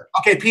player.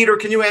 Okay, Peter,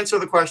 can you answer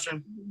the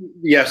question?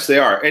 Yes, they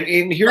are.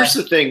 And here's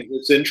the thing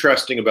that's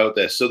interesting about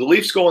this. So the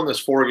Leafs go on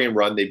this 4-game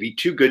run. They beat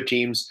 2 good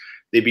teams.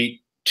 They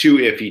beat 2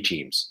 iffy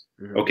teams.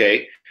 Mm-hmm.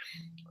 Okay.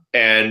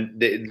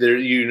 And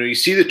you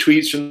see the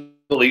tweets from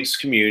the Leafs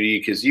community,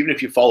 because even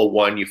if you follow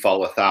one, you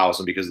follow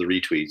 1,000 because of the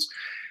retweets.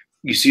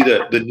 You see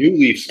the new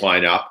Leafs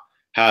lineup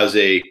has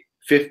a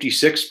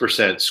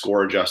 56%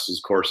 score adjusted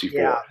Corsi 4.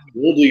 Yeah.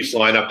 The old Leafs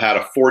lineup had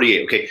a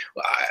 48. Okay.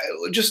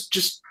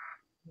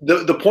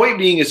 The point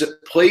being is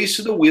it plays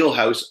to the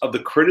wheelhouse of the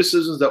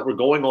criticisms that were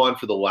going on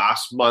for the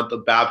last month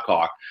of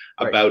Babcock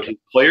about his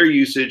player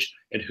usage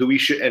and who he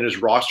should, and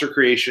his roster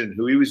creation,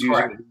 who he was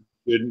using,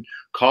 good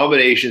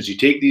combinations. You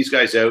take these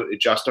guys out, it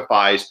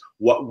justifies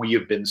what we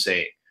have been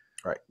saying.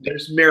 Right.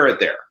 There's merit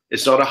there.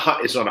 It's not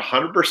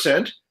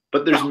 100%,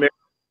 but there's merit.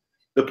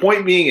 The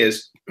point being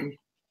is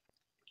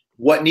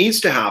what needs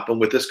to happen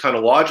with this kind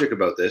of logic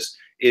about this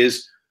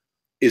is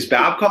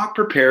Babcock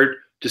prepared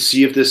to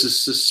see if this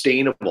is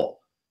sustainable?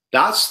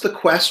 That's the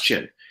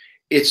question.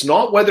 It's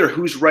not whether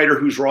who's right or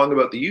who's wrong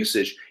about the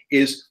usage.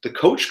 Is the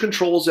coach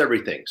controls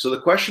everything. So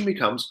the question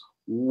becomes,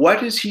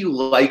 what is he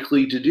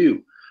likely to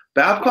do?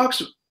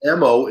 Babcock's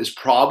MO is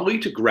probably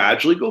to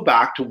gradually go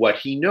back to what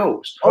he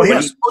knows. Oh, he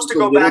was supposed to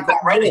go back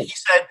already.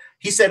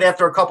 He said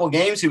after a couple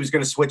games he was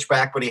going to switch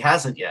back, but he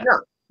hasn't yet. Yeah.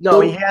 No,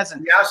 he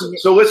hasn't.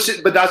 So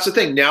but that's the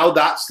thing. Now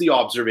that's the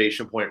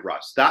observation point,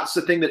 Russ. That's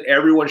the thing that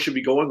everyone should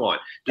be going on.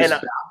 Does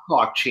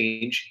Babcock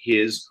change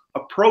his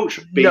approach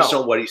based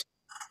on what he's?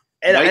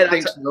 Mike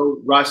thinks no.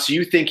 Russ,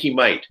 you think he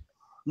might?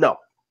 No,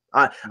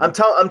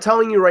 I'm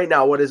telling you right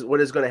now what is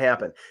going to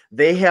happen.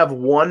 They have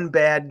one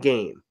bad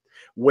game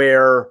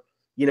where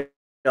the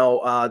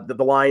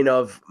line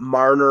of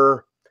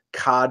Marner,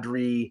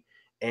 Kadri,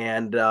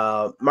 and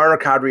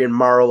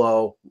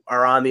Marleau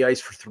are on the ice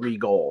for 3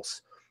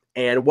 goals.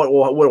 And what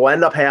will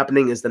end up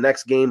happening is the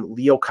next game,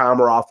 Leo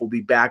Komarov will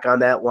be back on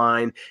that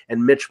line,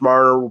 and Mitch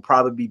Marner will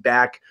probably be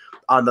back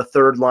on the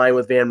 3rd line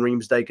with Van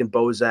Riemsdyk and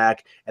Bozak,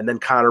 and then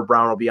Connor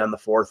Brown will be on the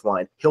 4th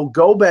line. He'll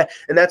go back,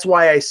 and that's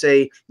why I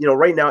say,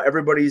 right now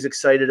everybody's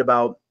excited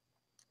about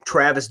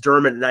Travis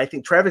Dermott, and I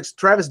think Travis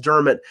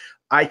Dermott,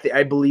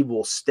 I believe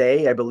will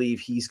stay. I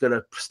believe he's going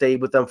to stay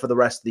with them for the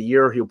rest of the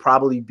year. He'll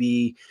probably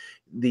be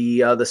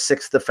the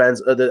 6th defense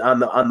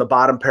on the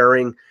bottom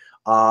pairing.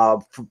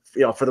 For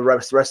the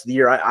rest of the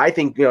year. I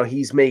think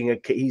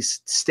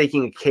he's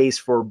staking a case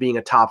for being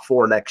a top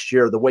 4 next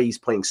year. The way he's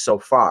playing so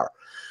far,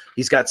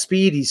 he's got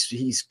speed.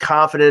 He's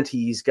confident.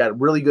 He's got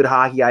really good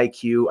hockey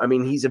IQ. I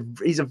mean, he's a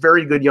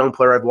very good young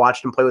player. I've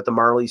watched him play with the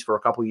Marlies for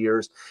a couple of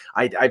years.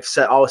 I've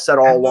said all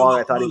along.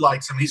 I thought he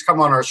likes him. He's come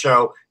on our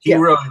show. He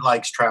really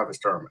likes Travis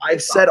Dermott.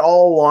 I've said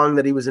all along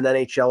that he was an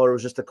NHLer. It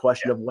was just a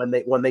question of when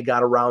they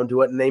got around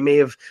to it, and they may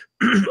have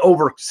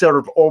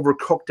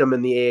overcooked him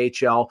in the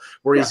AHL,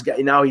 where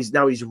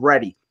he's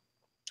ready.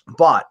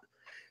 But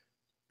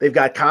they've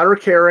got Connor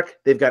Carrick.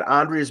 They've got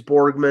Andreas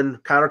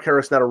Borgman. Connor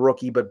Carrick's not a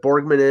rookie, but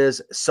Borgman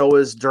is. So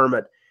is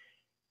Dermott.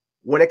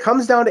 When it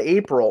comes down to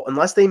April,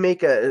 unless they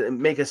make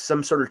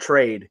some sort of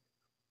trade,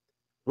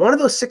 one of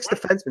those 6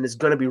 defensemen is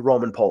going to be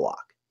Roman Polak.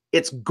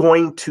 It's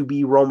going to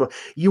be Roman.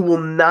 You will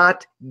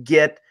not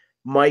get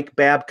Mike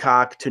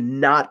Babcock to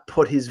not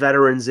put his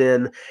veterans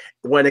in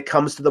when it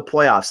comes to the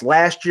playoffs.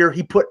 Last year,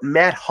 he put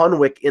Matt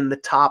Hunwick in the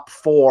top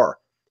 4.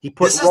 He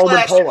put Roman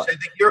Polak.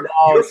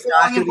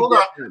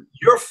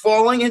 You're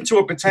falling into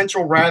a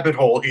potential rabbit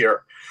hole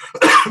here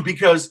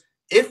because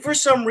if for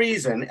some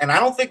reason, and I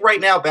don't think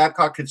right now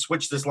Babcock could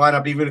switch this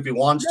lineup even if he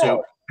wants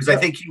to, because I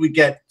think he would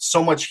get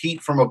so much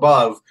heat from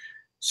above.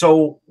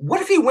 So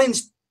what if he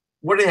wins?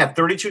 What do they have?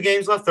 32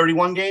 games left?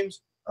 31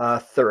 games?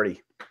 30,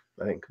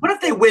 I think. What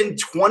if they win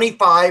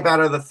 25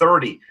 out of the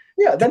 30?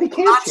 Yeah, then he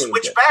can't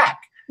switch back.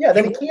 Yeah,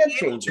 then he can't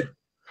change it.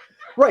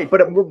 Right,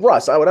 but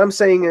Russ, what I'm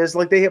saying is,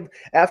 like, they have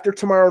after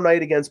tomorrow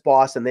night against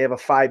Boston, they have a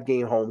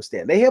 5-game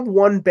homestand. They have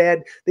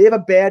a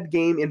bad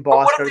game in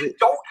Boston. But what if they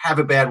don't have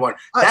a bad one?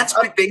 That's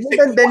my basic.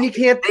 Then you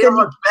can't. They are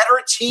a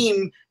better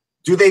team.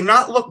 Do they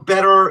not look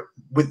better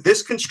with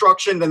this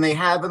construction than they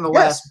have in the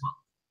last month?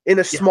 In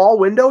a small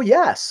window,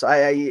 yes.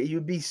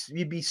 You'd be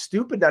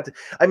stupid not to.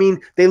 I mean,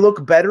 they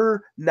look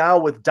better now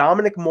with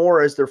Dominic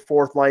Moore as their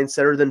 4th line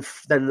center than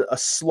a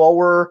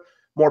slower,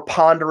 more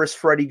ponderous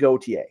Freddie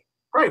Gauthier.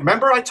 Right.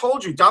 Remember, I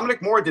told you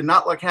Dominic Moore did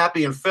not look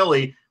happy in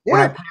Philly when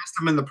I passed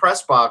him in the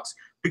press box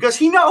because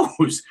he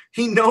knows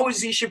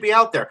he should be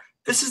out there.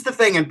 this is the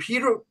thing, and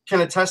Peter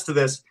can attest to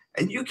this,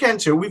 and you can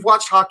too. We've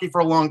watched hockey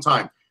for a long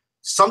time.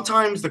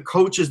 Sometimes the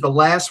coach is the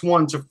last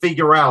one to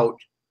figure out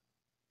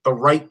the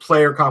right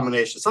player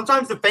combination.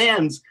 Sometimes the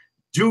fans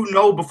do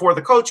know before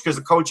the coach because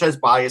the coach has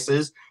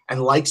biases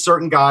and likes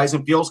certain guys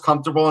and feels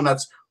comfortable, and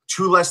that's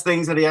two less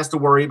things that he has to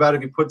worry about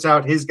if he puts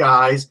out his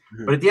guys.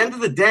 Mm-hmm. But at the end of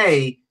the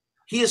day,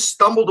 he has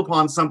stumbled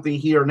upon something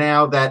here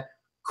now that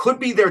could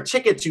be their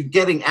ticket to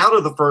getting out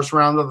of the first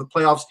round of the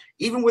playoffs,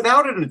 even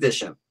without an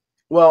addition.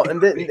 Well,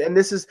 and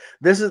this is,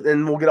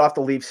 and we'll get off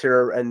the Leafs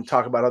here and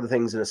talk about other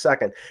things in a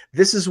second.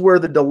 This is where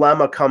the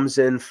dilemma comes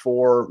in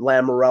for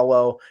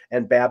Lamoriello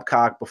and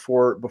Babcock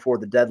before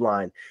the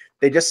deadline.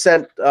 They just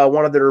sent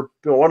one of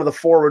the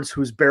forwards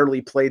who's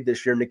barely played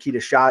this year, Nikita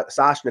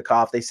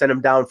Soshnikov. They sent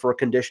him down for a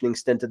conditioning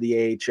stint to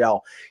the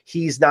AHL.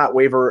 He's not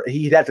waiver.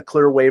 He'd have to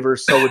clear waivers.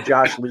 So would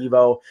Josh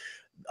Levo.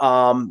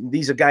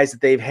 These are guys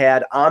that they've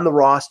had on the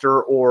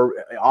roster or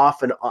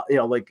often,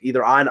 like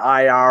either on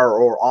IR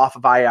or off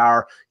of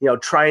IR,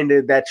 trying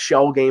to that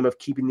shell game of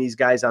keeping these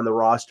guys on the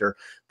roster.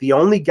 The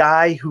only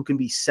guy who can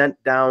be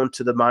sent down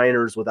to the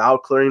minors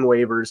without clearing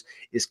waivers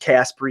is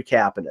Kasperi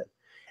Kapanen.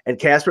 And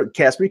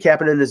Kasperi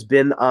Kapanen has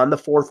been on the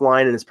fourth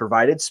line and has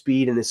provided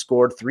speed and has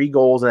scored 3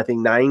 goals in, I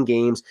think, 9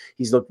 games.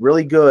 He's looked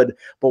really good.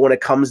 But when it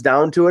comes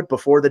down to it,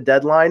 before the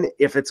deadline,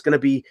 if it's going to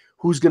be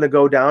who's going to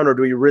go down or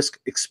do we risk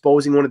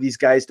exposing one of these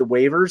guys to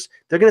waivers,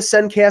 they're going to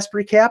send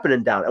Kasperi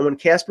Kapanen down. And when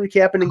Kasperi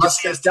Kapanen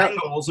gets 10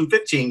 goals in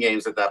 15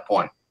 games at that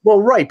point. Well,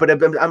 right, but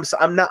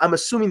I'm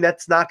assuming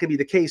that's not going to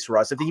be the case,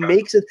 Russ. If he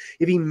makes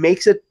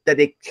it that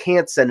they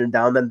can't send him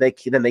down, then they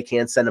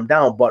can't send him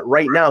down. But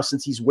right now,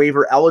 since he's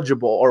waiver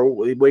eligible or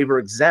waiver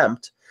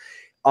exempt,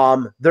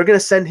 they're going to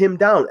send him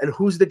down. And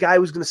who's the guy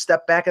who's going to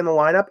step back in the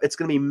lineup? It's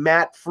going to be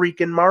Matt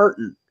freaking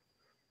Martin.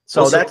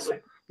 So that's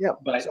yeah.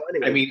 But so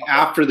anyway. I mean,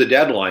 after the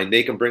deadline,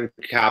 they can bring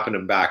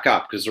Kapanen back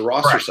up because the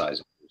roster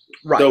size.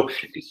 Right. So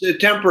it's a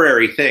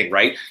temporary thing,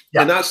 right?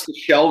 Yeah. And that's the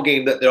shell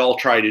game that they all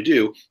try to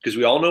do because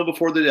we all know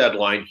before the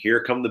deadline,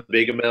 here come the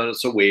big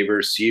amounts of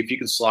waivers. See if you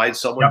can slide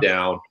someone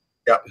down.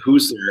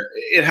 Who's there?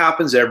 It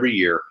happens every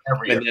year.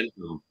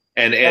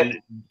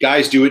 And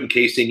guys do it in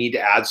case they need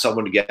to add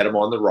someone to get them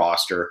on the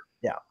roster.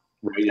 Yeah.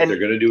 Right. And they're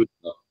going to do it.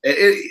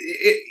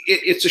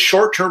 It's a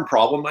short-term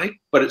problem, Mike,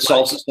 but it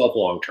solves itself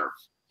long-term.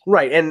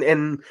 Right.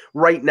 And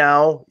right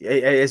now,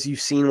 as you've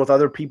seen with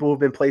other people who've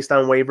been placed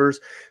on waivers,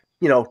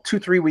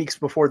 2-3 weeks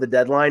before the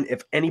deadline,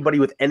 if anybody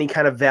with any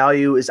kind of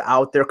value is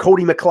out there,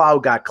 Cody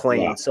McLeod got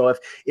claimed. Yeah. So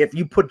if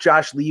you put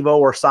Josh Levo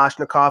or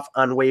Soshnikov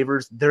on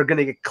waivers, they're going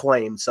to get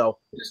claimed. So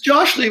does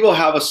Josh Levo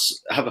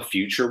have a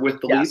future with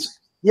the Leafs?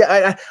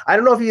 Yeah, I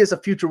don't know if he has a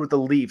future with the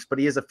Leafs, but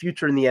he has a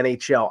future in the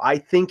NHL. I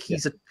think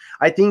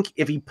I think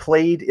if he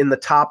played in the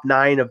top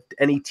 9 of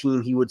any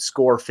team, he would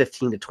score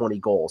 15 to 20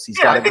 goals. He's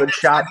got a good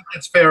shot. I think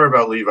that's fair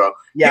about Levo.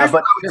 Yeah, Here's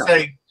but what I would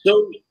say.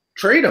 So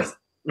trade him.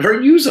 Or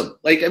use them.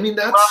 Like, I mean,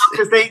 that's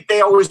because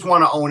they always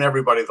want to own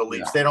everybody. The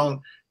Leafs,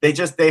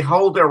 they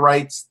hold their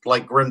rights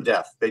like grim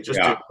death. They just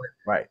do.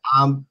 Right.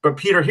 But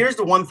Peter, here's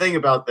the one thing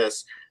about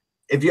this: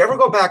 if you ever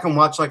go back and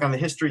watch, like on the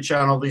History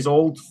Channel, these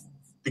old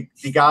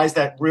the guys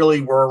that really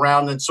were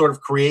around and sort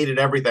of created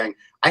everything.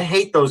 I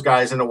hate those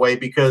guys in a way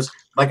because,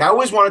 like, I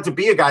always wanted to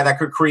be a guy that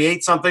could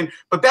create something.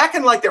 But back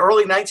in like the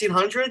early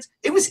 1900s,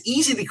 it was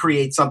easy to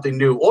create something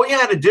new. All you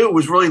had to do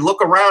was really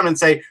look around and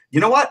say, you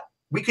know what?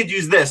 We could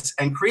use this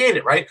and create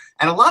it, right?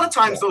 And a lot of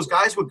times those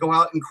guys would go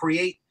out and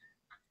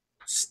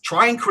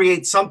try and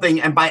create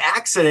something, and by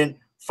accident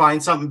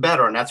find something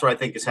better. And that's what I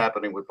think is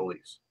happening with the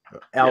Leafs.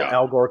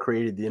 Al Gore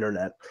created the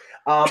internet.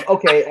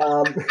 Okay.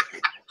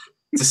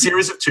 It's a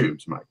series of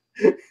tubes, Mike.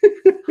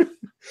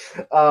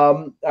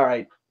 All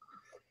right.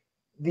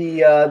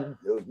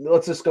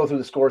 Let's just go through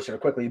the scores here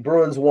quickly.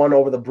 Bruins won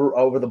over the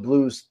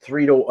Blues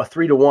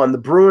 3-1. The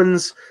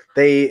Bruins,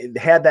 they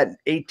had that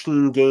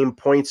 18-game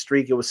point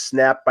streak. It was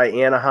snapped by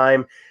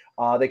Anaheim.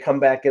 They come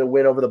back and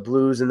win over the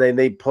Blues, and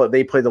they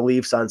play the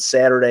Leafs on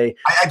Saturday.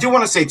 I do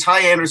want to say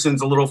Ty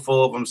Anderson's a little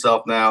full of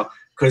himself now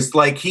because,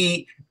 like,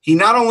 he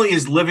not only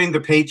is living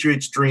the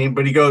Patriots' dream,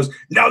 but he goes,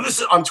 "No, this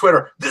is on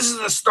Twitter. This is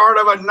the start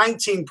of a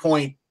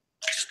 19-point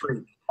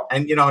streak,"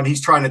 and and he's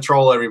trying to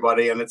troll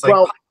everybody, and it's like.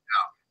 Well,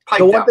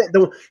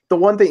 the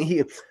one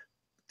thing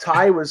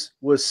Ty was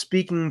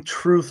speaking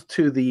truth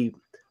to the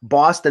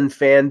Boston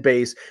fan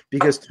base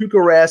because Tuukka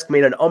Rask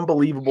made an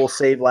unbelievable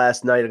save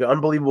last night, an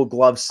unbelievable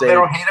glove save. They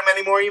don't hate him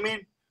anymore, you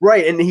mean?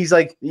 Right, and he's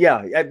like,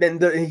 yeah, and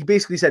then he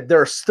basically said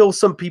there are still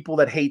some people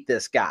that hate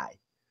this guy.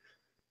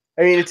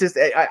 I mean, it's just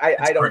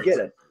I don't get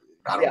it.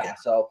 I don't get it.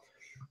 So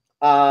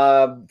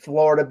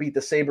Florida beat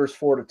the Sabres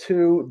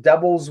 4-2.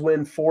 Devils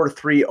win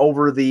 4-3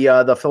 over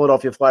the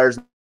Philadelphia Flyers.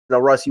 Now,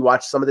 Russ, you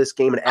watched some of this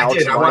game, and I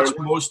watched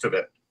most of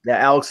it. Yeah,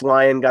 Alex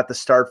Lyon got the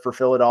start for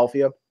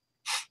Philadelphia.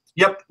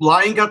 Yep,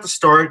 Lyon got the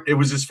start. It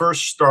was his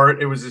first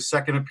start. It was his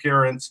second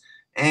appearance,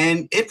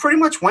 and it pretty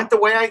much went the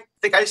way I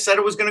think I said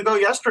it was going to go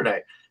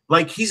yesterday.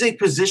 Like, he's a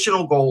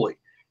positional goalie,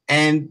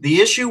 and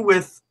the issue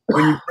with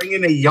when you bring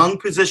in a young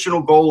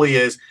positional goalie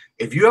is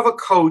if you have a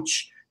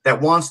coach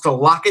that wants to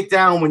lock it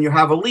down when you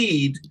have a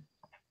lead,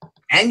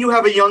 and you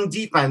have a young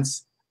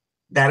defense,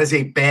 that is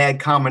a bad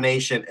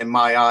combination in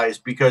my eyes,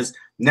 because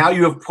now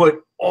you have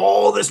put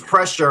all this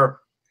pressure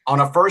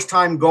on a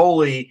first-time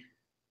goalie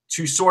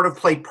to sort of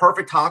play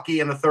perfect hockey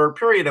in the third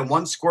period, and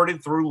one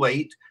squirted through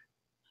late.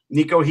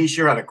 Nico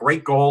Hischier had a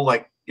great goal,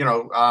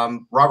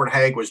 Robert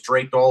Hagg was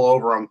draped all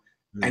over him,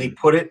 and he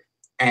put it,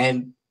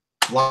 and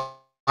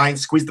Lion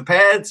squeezed the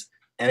pads,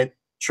 and it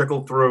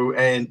trickled through,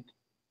 and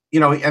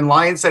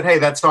Lion said, "Hey,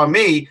 that's on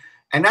me."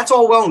 And that's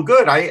all well and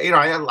good.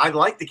 I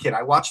like the kid.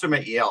 I watched him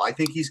at Yale. I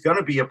think he's going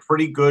to be a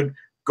pretty good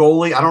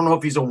goalie. I don't know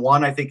if he's a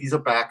 1. I think he's a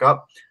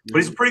backup, but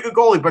he's a pretty good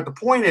goalie. But the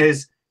point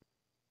is,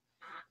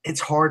 it's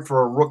hard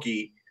for a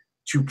rookie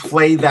to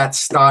play that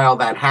style,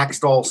 that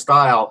Hackstall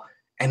style.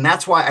 And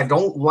that's why I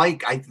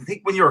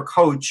think when you're a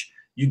coach,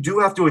 you do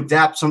have to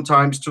adapt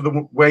sometimes to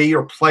the way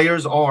your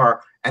players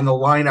are and the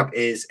lineup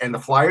is. And the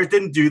Flyers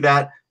didn't do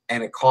that,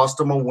 and it cost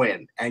them a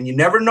win. And you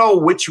never know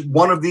which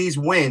one of these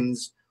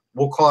wins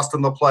will cost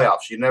them the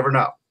playoffs. You never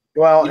know.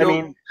 Well,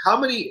 how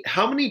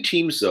many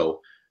teams though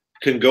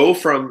can go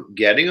from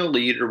getting a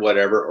lead or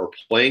whatever, or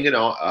playing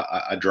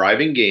a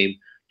driving game,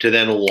 to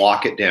then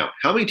lock it down?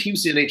 How many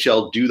teams in the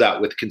NHL do that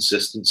with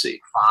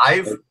consistency?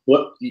 5.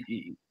 What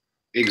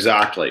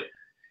exactly?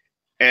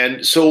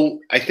 And so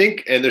I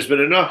think, and there's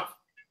been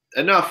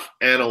enough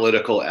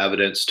analytical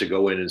evidence to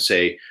go in and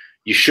say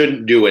you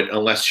shouldn't do it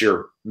unless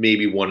you're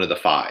maybe one of the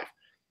 5.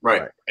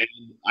 Right.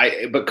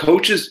 But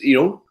coaches,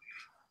 you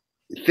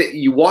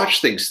watch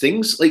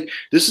things like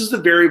this is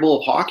the variable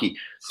of hockey.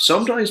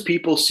 Sometimes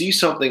people see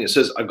something that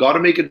says, I've got to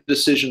make a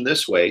decision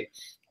this way,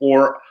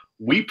 or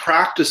we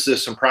practice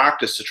this and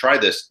practice to try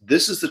this.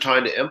 This is the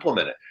time to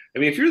implement it. I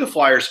mean, if you're the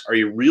Flyers, are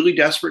you really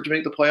desperate to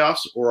make the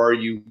playoffs, or are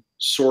you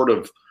sort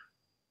of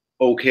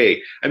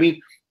okay? I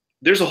mean,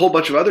 there's a whole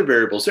bunch of other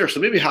variables there. So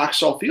maybe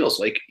Hackstall feels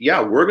like,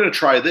 yeah, we're going to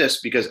try this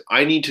because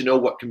I need to know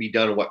what can be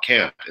done and what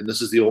can't. And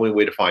this is the only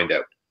way to find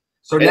out.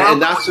 So now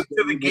that's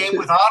the game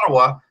with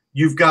Ottawa.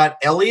 You've got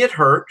Elliott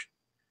hurt.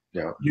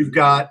 Yeah. You've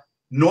got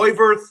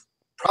Neuwirth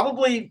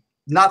probably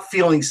not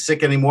feeling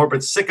sick anymore,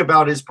 but sick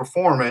about his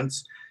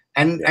performance.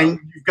 And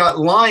you've got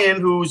Lyon,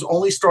 who's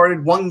only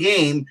started 1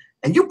 game,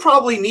 and you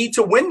probably need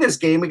to win this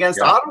game against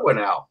Ottawa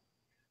now.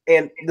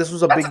 And this was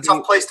That's a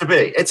tough place to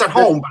be. It's at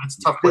home, but it's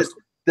a tough place to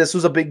be. This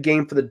was a big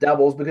game for the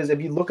Devils, because if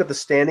you look at the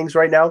standings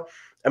right now,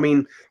 I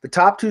mean, the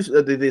top 2,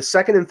 the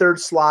second and third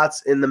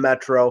slots in the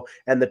Metro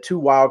and the 2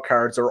 wild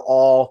cards are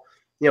all,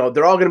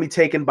 they're all going to be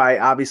taken by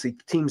obviously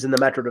teams in the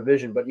Metro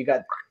Division. But you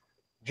got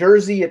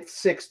Jersey at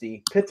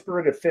 60,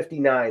 Pittsburgh at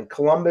 59,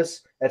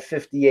 Columbus at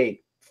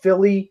 58,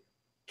 Philly,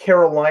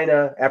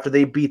 Carolina, after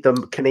they beat the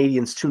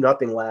Canadians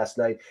 2-0 last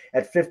night,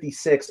 at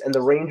 56, and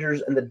the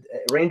Rangers and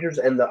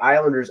the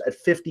Islanders at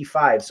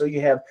 55. So you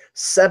have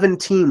 7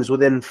 teams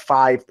within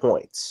 5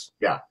 points.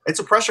 Yeah, it's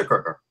a pressure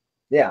cooker.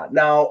 Yeah.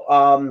 Now,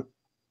 I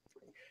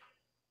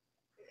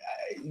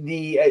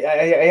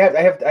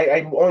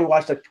only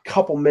watched a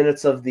couple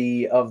minutes of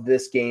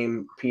this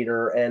game,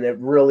 Peter, and it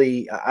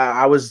really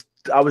I was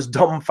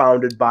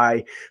dumbfounded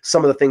by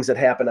some of the things that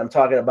happened. I'm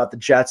talking about the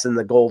Jets and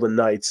the Golden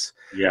Knights.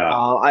 Yeah.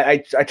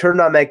 I turned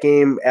on that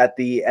game at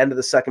the end of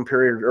the second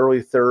period,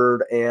 early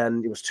third,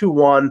 and it was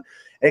 2-1. And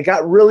it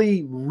got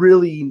really,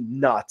 really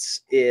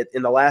nuts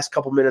in the last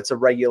couple minutes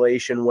of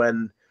regulation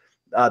when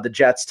the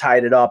Jets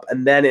tied it up,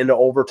 and then into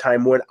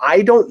overtime win.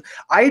 I don't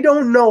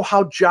know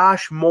how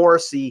Josh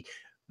Morrissey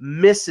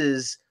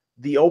misses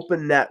the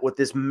open net with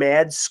this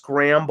mad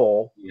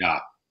scramble. Yeah.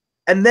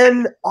 And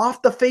then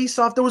off the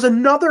face-off, there was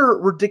another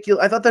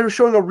ridiculous – I thought they were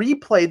showing a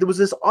replay. There was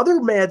this other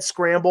mad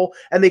scramble,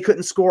 and they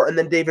couldn't score, and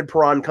then David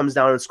Perron comes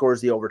down and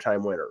scores the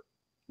overtime winner.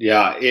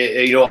 Yeah,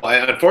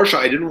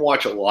 unfortunately, I didn't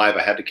watch it live.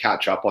 I had to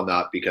catch up on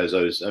that because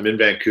I'm in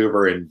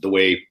Vancouver, and the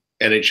way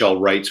NHL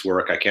rights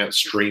work, I can't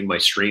stream my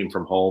stream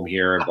from home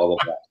here and blah, blah,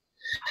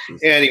 blah.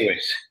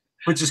 Anyways.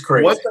 Which is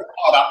crazy.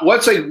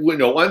 Once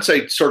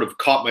I sort of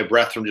caught my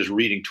breath from just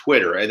reading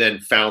Twitter, and then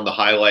found the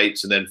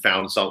highlights, and then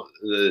found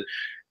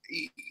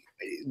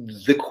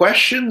the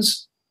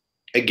questions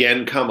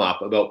again come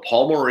up about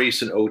Paul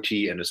Maurice and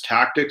OT and his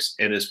tactics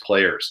and his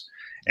players.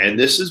 And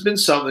this has been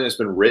something that's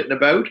been written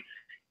about.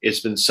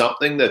 It's been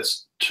something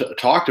that's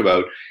talked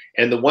about.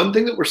 And the one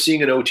thing that we're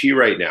seeing in OT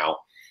right now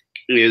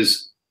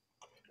is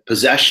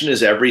possession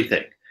is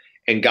everything.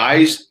 And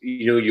guys,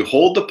 you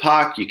hold the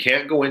puck, you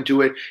can't go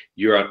into it.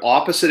 You're on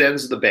opposite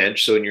ends of the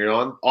bench. So when you're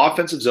on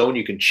offensive zone,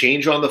 you can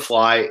change on the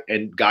fly,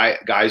 and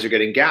guys are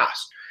getting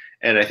gassed.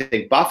 And I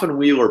think Buff and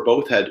Wheeler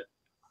both had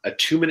a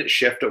 2-minute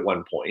shift at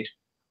one point,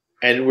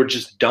 and we're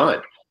just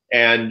done.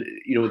 And,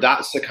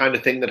 that's the kind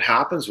of thing that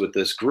happens with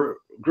this group.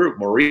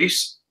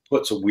 Maurice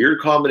puts a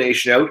weird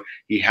combination out.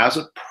 He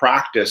hasn't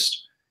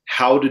practiced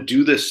how to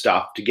do this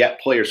stuff to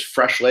get players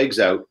fresh legs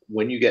out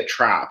when you get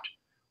trapped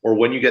or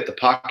when you get the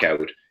puck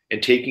out,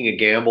 and taking a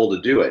gamble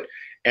to do it.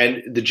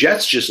 And the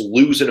Jets just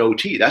lose an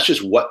OT. That's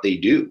just what they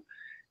do.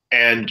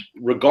 And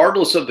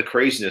regardless of the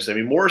craziness, I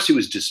mean, Morrissey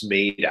was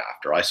dismayed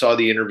after. I saw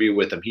the interview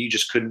with him. He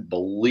just couldn't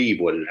believe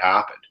what had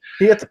happened.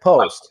 He hit the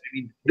post. I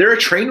mean, they're a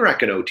train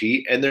wreck in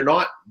OT, and they're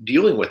not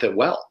dealing with it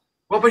well.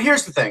 Well, but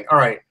here's the thing. All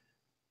right.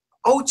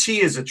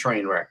 OT is a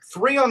train wreck.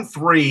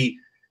 3-on-3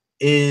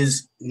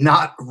 is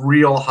not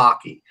real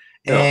hockey.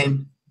 No.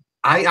 And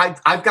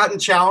I've gotten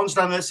challenged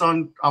on this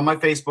on my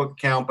Facebook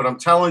account, but I'm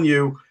telling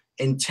you,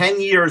 in 10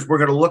 years, we're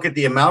going to look at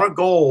the amount of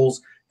goals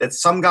that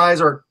some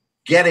guys are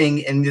getting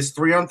in this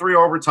 3-on-3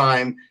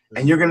 overtime,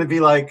 and you're going to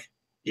be like,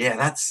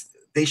 yeah,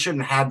 they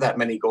shouldn't have that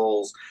many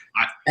goals.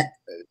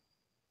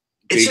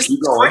 It's just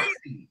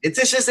crazy.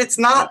 It's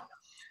not,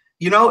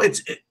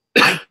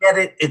 I get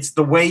it. It's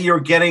the way you're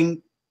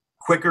getting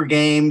quicker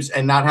games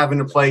and not having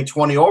to play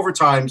 20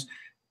 overtimes.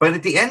 But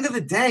at the end of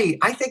the day,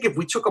 I think if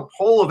we took a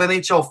poll of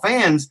NHL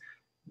fans,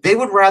 they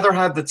would rather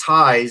have the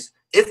ties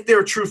if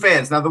they're true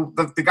fans. Now,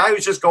 the guy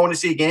who's just going to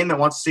see a game that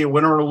wants to see a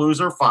winner or a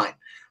loser, fine.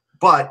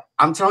 But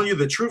I'm telling you,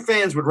 the true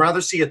fans would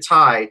rather see a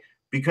tie,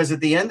 because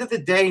at the end of the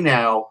day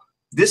now,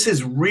 this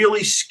has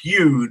really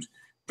skewed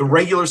the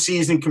regular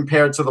season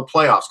compared to the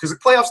playoffs, because the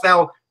playoffs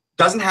now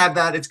doesn't have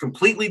that. It's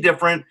completely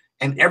different,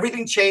 and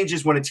everything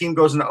changes when a team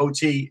goes into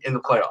OT in the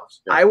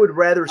playoffs. I would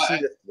rather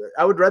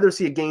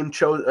see a game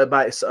decided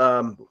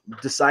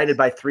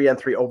by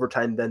 3-on-3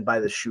 overtime than by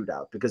the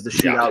shootout, because the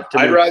shootout.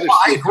 I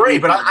agree,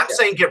 but I'm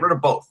saying get rid of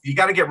both. You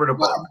got to get rid of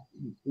both.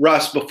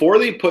 Russ, before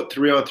they put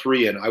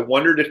 3-on-3 in, I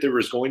wondered if there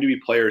was going to be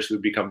players who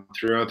would become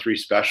 3-on-3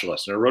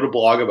 specialists, and I wrote a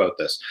blog about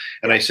this,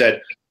 and I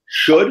said,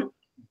 should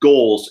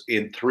goals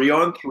in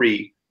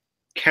 3-on-3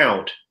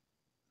 count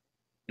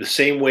the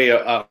same way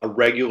a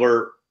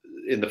regular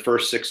in the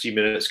first 60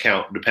 minutes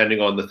count,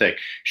 depending on the thing?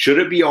 Should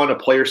it be on a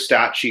player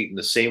stat sheet in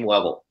the same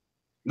level?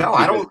 No,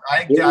 I don't.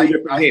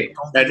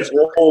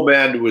 Oh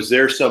man, was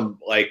there some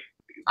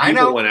I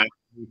know went after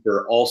me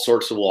for all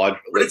sorts of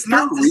logic, but it's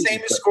not the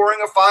same as scoring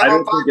a 5-on-5. I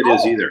don't think it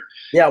is either.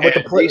 Yeah, but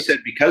they said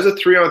because a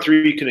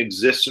 3-on-3 can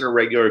exist in a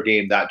regular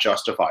game, that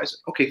justifies it.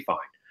 Okay, fine.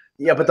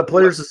 Yeah, but the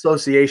Players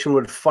Association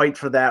would fight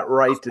for that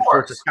right to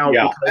count.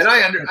 Yeah, and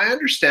I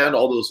understand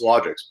all those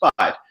logics,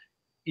 but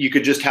you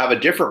could just have a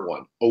different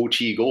one,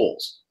 OT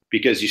goals,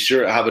 because you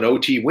sure have an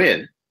OT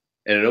win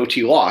and an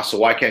OT loss. So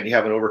why can't you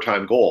have an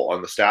overtime goal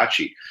on the stat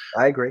sheet?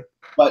 I agree.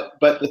 But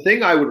the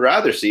thing I would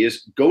rather see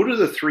is go to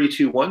the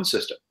 3-2-1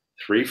 system.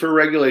 3 for a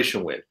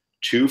regulation win,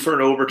 2 for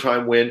an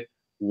overtime win,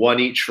 1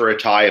 each for a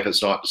tie if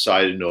it's not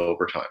decided in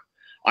overtime.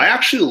 I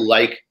actually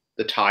like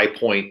the tie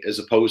point as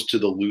opposed to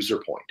the loser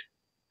point.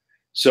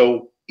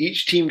 So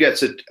each team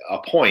gets a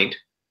point,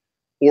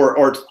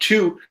 or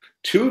two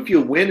if you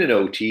win an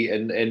OT,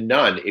 and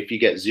none if you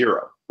get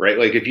 0, right?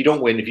 Like if you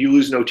don't win, if you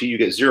lose an OT, you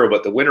get 0,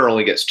 but the winner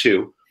only gets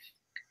 2,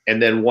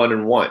 and then 1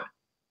 and 1.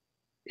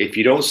 If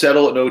you don't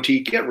settle an OT,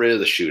 get rid of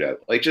the shootout.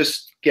 Like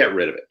just get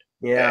rid of it.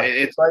 Yeah,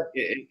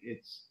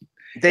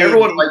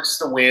 everyone likes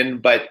to win,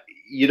 but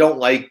you don't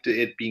like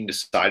it being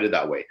decided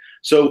that way.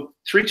 So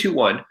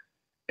 3-2-1,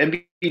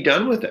 and be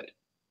done with it.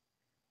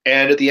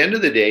 And at the end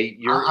of the day,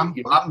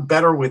 I'm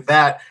better with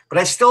that, but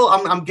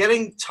I'm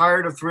getting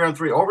tired of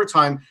 3-on-3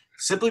 overtime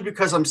simply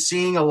because I'm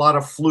seeing a lot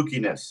of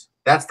flukiness.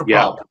 That's the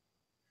problem.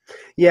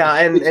 Yeah,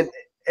 and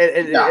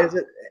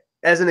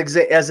as an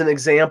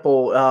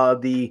example,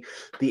 the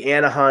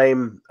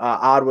Anaheim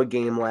Ottawa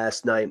game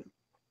last night,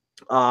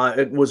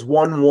 it was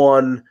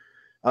 1-1.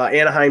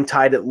 Anaheim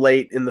tied it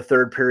late in the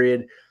third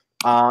period.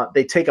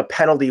 They take a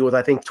penalty with,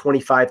 I think,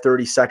 25,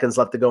 30 seconds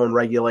left to go in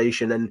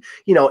regulation. And,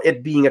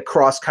 it being a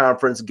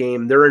cross-conference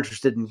game, they're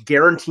interested in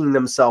guaranteeing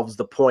themselves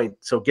the point.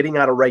 So getting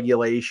out of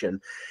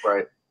regulation.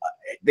 Right.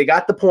 They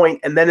got the point,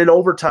 and then in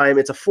overtime,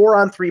 it's a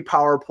 4-on-3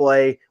 power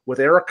play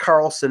with Erik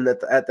Karlsson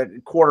at the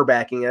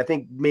quarterbacking. And I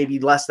think maybe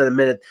less than a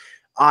minute,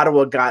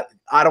 Ottawa got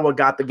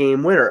the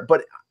game winner.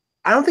 But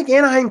I don't think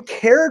Anaheim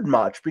cared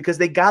much because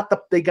they got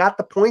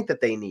the point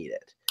that they needed.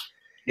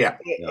 Yeah.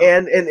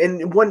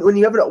 And when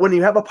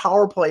you have a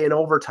power play in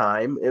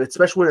overtime,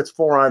 especially when it's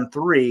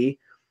 4-on-3,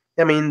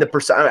 I mean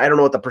I don't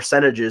know what the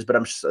percentage is, but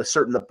I'm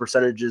certain the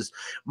percentages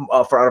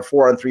for on a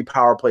 4-on-3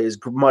 power play is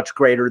much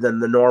greater than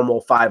the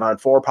normal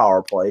 5-on-4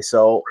 power play.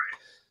 So,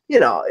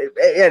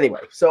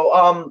 anyway. So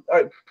all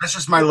right. That's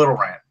just my little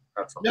rant.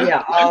 That's all.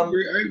 Yeah. I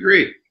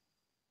agree.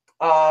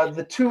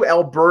 The two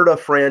Alberta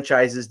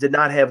franchises did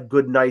not have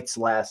good nights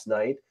last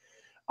night.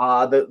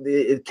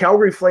 The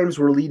Calgary Flames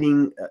were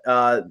leading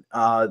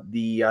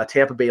the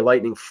Tampa Bay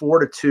Lightning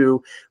 4-2.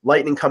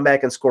 Lightning come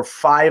back and score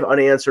 5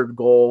 unanswered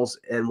goals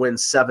and win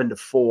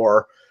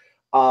 7-4.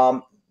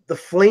 The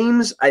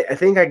Flames, I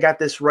think I got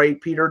this right,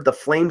 Peter. The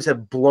Flames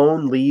have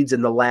blown leads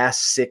in the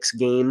last 6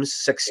 games,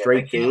 6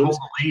 straight games.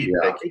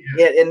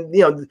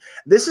 And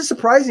this is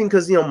surprising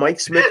because Mike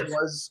Smith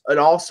was an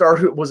all-star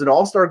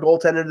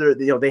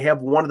goaltender. They have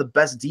one of the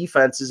best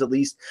defenses, at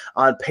least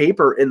on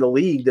paper, in the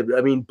league.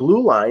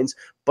 Blue lines,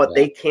 but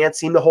they can't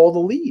seem to hold the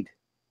lead.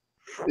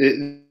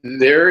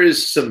 There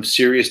is some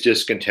serious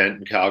discontent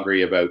in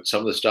Calgary about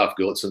some of the stuff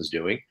Gulitson's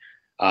doing.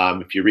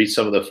 If you read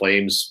some of the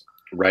Flames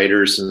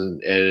writers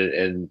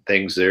and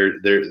things,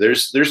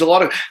 there's a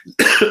lot of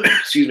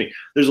excuse me,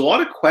 there's a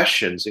lot of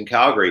questions in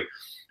Calgary,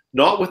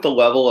 not with the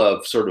level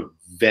of sort of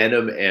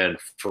venom and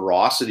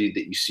ferocity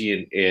that you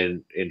see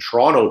in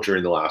Toronto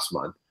during the last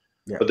month,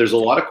 but there's a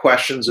lot of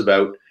questions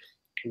about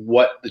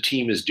what the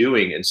team is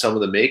doing and some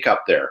of the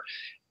makeup there.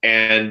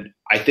 And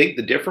I think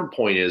the different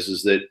point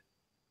is that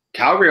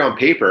Calgary on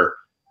paper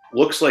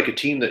looks like a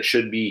team that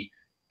should be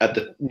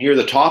near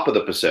the top of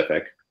the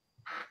Pacific,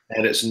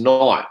 and it's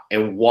not.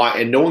 And why?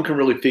 And no one can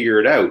really figure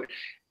it out.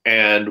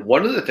 And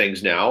one of the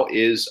things now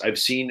is I've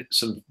seen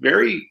some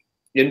very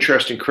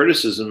interesting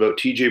criticism about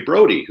TJ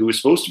Brody, who was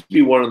supposed to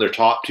be one of their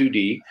top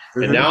 2D,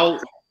 and now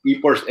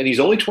he's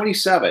only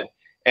 27.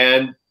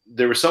 And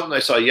there was something I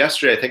saw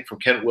yesterday, I think, from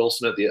Kent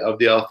Wilson of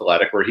the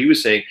Athletic, where he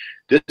was saying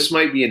this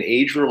might be an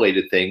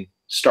age-related thing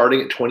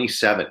starting at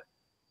 27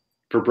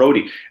 for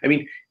Brody. I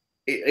mean,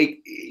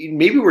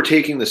 maybe we're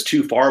taking this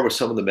too far with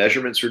some of the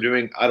measurements we're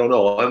doing. I don't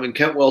know. I mean,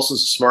 Kent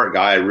Wilson's a smart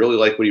guy. I really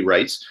like what he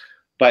writes,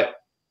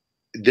 but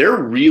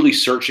they're really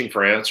searching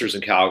for answers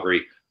in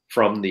Calgary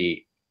from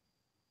the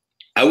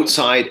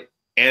outside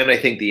and I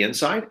think the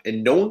inside,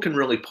 and no one can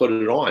really put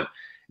it on.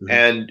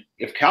 And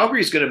if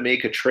Calgary is going to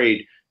make a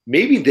trade,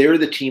 maybe they're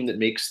the team that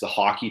makes the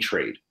hockey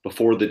trade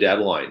before the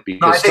deadline.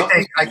 Because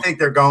I think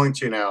they're going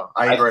to now.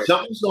 I agree.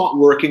 Something's not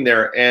working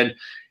there. And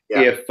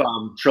if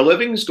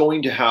Treliving's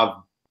going to have,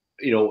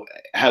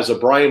 has a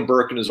Brian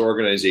Burke in his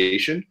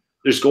organization,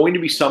 there's going to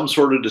be some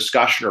sort of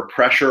discussion or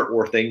pressure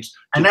or things.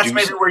 And that's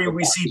maybe where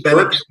we see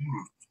Bennett.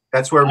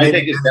 That's where I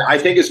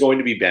think it's going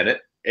to be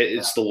Bennett.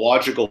 It's the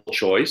logical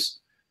choice.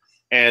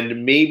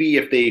 And maybe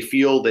if they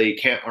feel they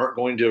aren't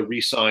going to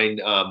re-sign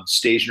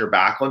Stajan or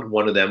Backlund,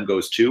 one of them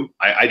goes too.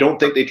 I don't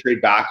think they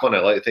trade Backlund.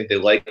 I think they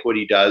like what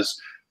he does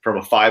from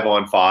a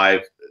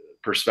 5-on-5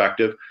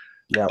 perspective.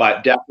 Yeah.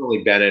 But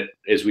definitely Bennett,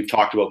 as we've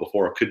talked about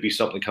before, could be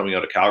something coming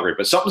out of Calgary.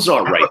 But something's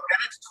not right.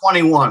 Bennett's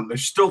 21.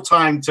 There's still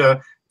time to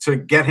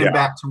get him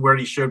back to where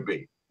he should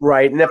be.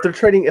 Right. And if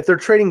they're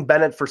trading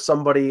Bennett for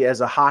somebody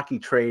as a hockey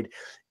trade,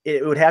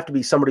 it would have to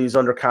be somebody who's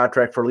under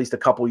contract for at least a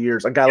couple of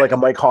years. A guy like a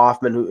Mike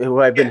Hoffman, who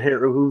I've been here,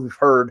 who've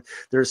heard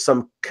there's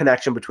some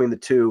connection between the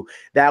two.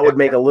 That would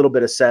make a little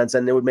bit of sense,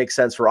 and it would make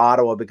sense for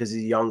Ottawa because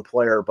he's a young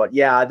player. But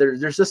yeah,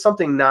 there's just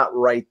something not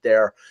right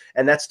there,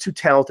 and that's too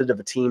talented of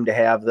a team to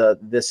have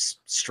this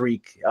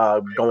streak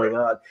going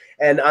on.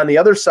 And on the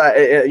other side,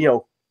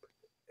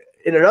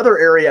 in another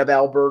area of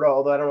Alberta,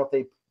 although I don't know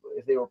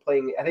if they were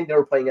playing, I think they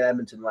were playing in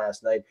Edmonton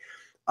last night.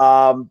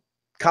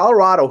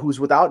 Colorado, who's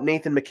without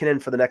Nathan McKinnon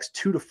for the next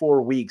 2 to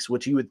 4 weeks,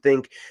 which you would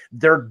think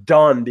they're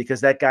done because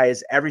that guy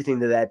is everything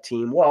to that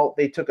team. Well,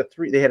 they had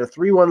a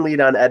 3-1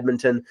 lead on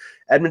Edmonton.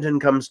 Edmonton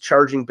comes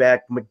charging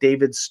back.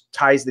 McDavid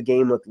ties the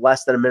game with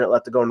less than a minute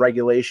left to go in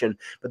regulation.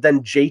 But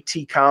then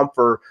JT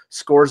Compher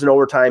scores in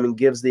overtime and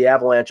gives the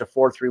Avalanche a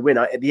 4-3 win.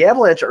 The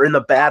Avalanche are in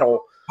the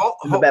battle.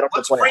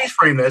 Let's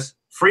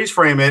freeze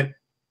frame it.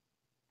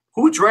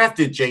 Who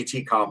drafted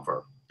JT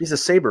Compher? He's a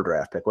Sabre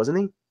draft pick, wasn't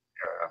he?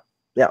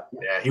 Yeah,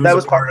 that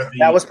was part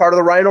of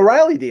the Ryan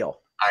O'Reilly deal.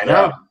 I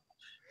know.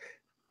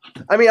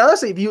 I mean,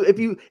 honestly,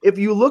 if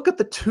you look at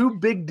the two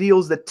big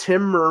deals that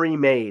Tim Murray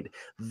made,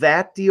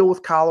 that deal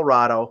with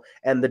Colorado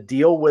and the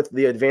deal with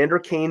the Evander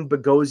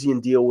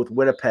Kane-Bogosian deal with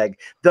Winnipeg,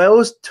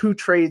 those two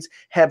trades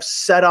have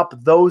set up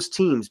those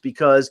teams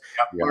because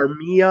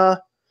Armia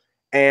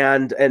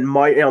and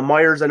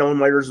Myers. I know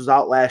Myers was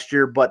out last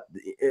year, but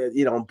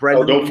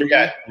Brendan. Oh, don't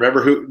forget.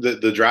 Remember who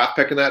the draft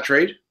pick in that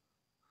trade?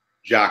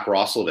 Jack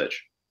Roslovich.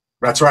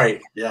 That's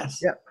right. Yes.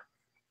 Yeah.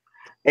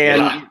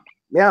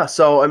 And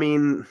so I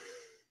mean,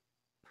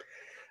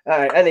 all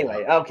right.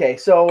 Anyway, okay.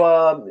 So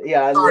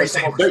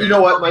but you know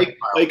what, Mike?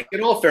 Like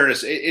in all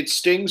fairness, it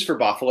stings for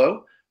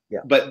Buffalo. Yeah.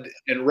 But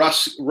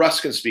Russ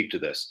can speak to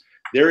this.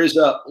 There is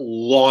a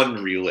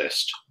laundry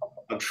list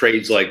of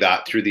trades like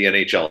that through the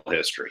NHL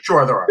history.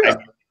 Sure, there are. Yeah.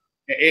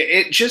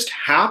 It just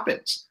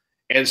happens,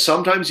 and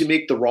sometimes you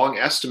make the wrong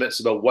estimates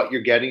about what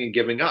you're getting and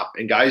giving up,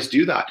 and guys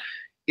do that.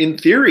 In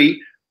theory,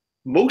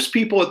 most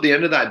people at the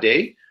end of that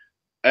day,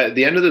 at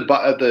the end of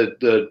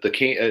the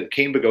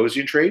Kane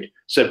Bogosian trade,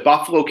 said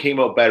Buffalo came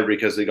out better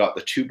because they got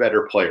the two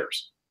better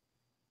players.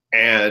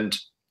 And,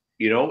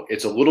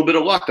 it's a little bit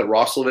of luck that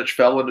Roslovich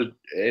fell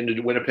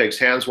into Winnipeg's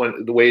hands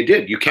the way it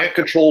did. You can't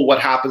control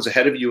what happens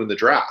ahead of you in the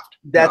draft.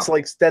 That's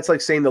like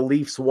saying the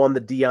Leafs won the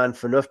Dion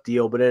Phaneuf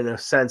deal, but in a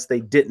sense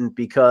they didn't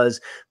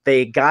because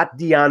they got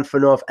Dion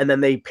Phaneuf and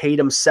then they paid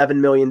him $7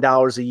 million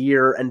a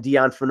year, and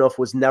Dion Phaneuf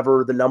was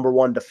never the number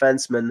one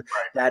defenseman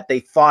that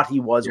they thought he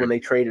was when they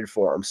traded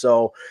for him.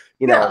 So,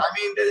 I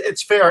mean,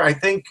 it's fair. I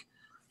think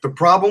the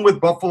problem with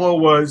Buffalo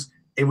was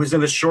it was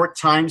in a short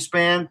time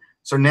span,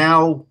 so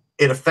now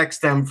it affects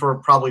them for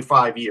probably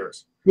 5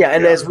 years. Yeah,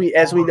 and as we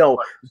know,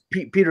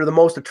 Peter, the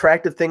most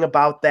attractive thing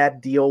about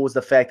that deal was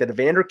the fact that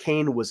Evander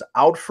Kane was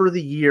out for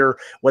the year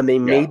when they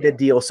made the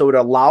deal, so it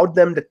allowed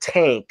them to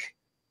tank.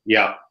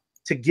 Yeah.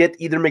 To get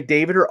either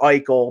McDavid or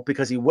Eichel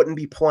because he wouldn't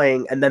be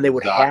playing, and then they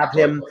would have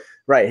him.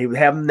 Right, he would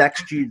have him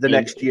next year.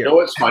 Next year. You know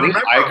what's funny?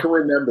 I can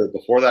remember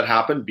before that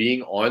happened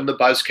being on the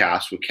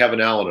Buzzcast with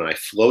Kevin Allen, and I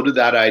floated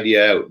that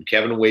idea out, and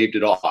Kevin waved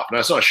it off. And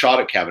that's not a shot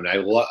at Kevin.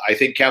 I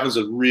think Kevin's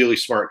a really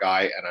smart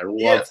guy, and I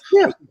love.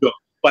 Yeah.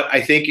 But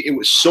I think it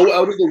was so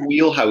out of the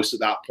wheelhouse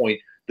at that point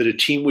that a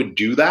team would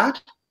do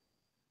that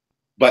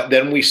But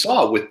then we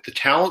saw with the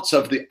talents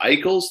of the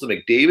Eichels, the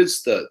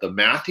McDavids, the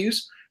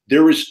Matthews,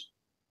 there was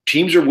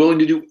teams are willing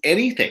to do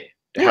anything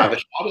to have a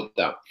shot at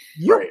them.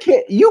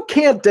 You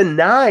can't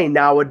deny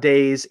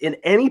nowadays in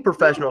any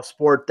professional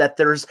sport that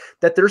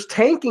there's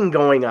tanking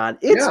going on.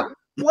 It's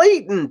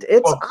blatant.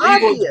 It's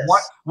obvious.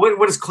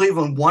 What is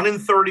Cleveland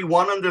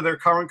 1-31 under their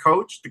current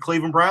coach, the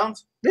Cleveland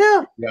Browns?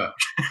 Yeah.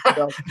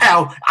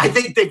 Now I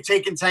think they've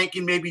taken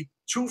tanking maybe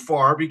too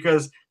far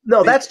because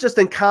that's just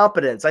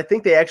incompetence. I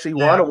think they actually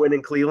want to win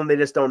in Cleveland. They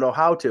just don't know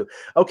how to.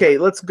 Okay,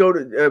 let's go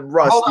to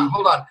Russ.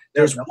 Hold on.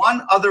 There's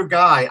one other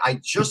guy. I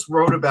just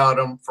wrote about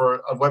him for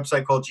a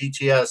website called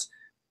GTS.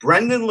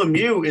 Brendan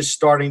Lemieux is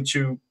starting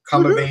to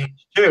come of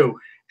age too,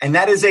 and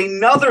that is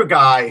another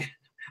guy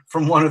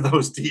from one of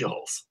those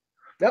deals.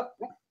 Yep.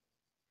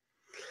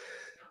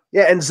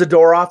 Yeah, and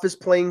Zadorov is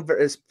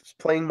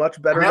playing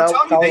much better now.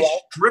 They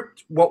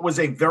stripped what was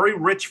a very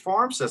rich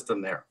farm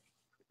system there.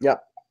 Yeah.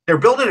 They're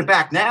building it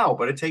back now,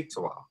 but it takes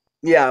a while.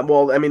 Yeah,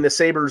 well, I mean, the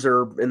Sabres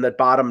are in the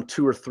bottom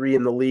 2 or 3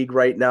 in the league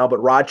right now, but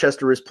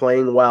Rochester is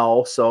playing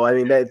well. So, I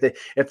mean, if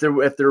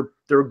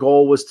their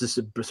goal was to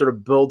sort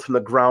of build from the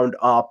ground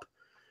up,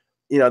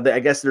 I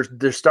guess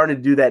they're starting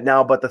to do that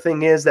now. But the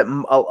thing is that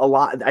a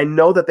lot, I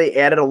know that they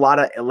added a lot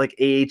of like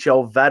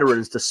AHL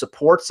veterans to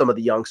support some of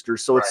the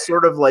youngsters. So it's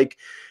sort of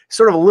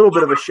a little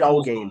bit of a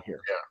shell game here.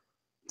 Yeah.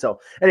 So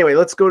anyway,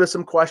 let's go to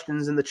some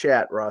questions in the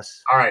chat,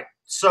 Russ. All right.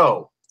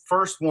 So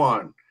first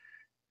one,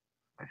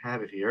 I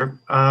have it here.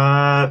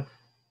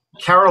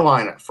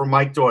 Carolina for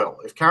Mike Doyle.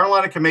 If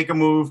Carolina can make a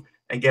move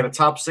and get a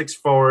top 6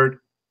 forward,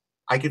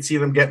 I could see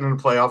them getting in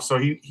the playoffs. So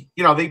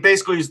they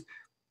basically.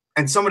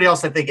 And somebody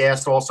else I think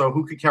asked also,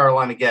 who could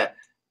Carolina get?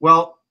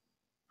 Well,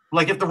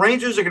 like if the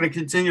Rangers are going to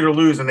continue to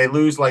lose and they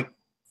lose like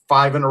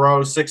 5 in a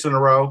row, 6 in a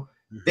row,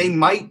 they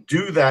might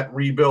do that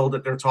rebuild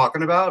that they're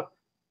talking about.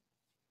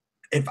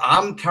 If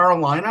I'm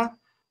Carolina,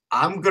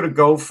 I'm going to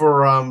go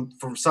for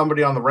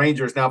somebody on the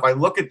Rangers. Now, if I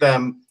look at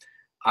them,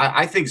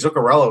 I think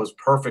Zuccarello is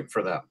perfect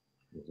for them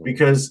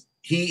because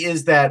he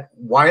is that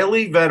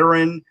wily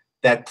veteran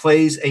that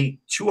plays a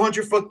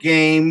 200-foot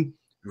game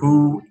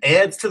who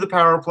adds to the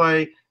power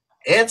play,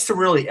 adds to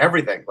really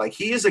everything. Like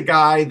he is a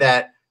guy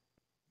that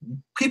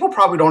people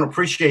probably don't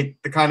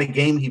appreciate the kind of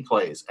game he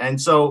plays. And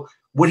so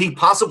would he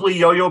possibly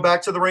yo-yo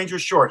back to the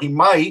Rangers? Sure, he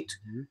might.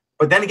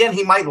 But then again,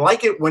 he might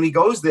like it when he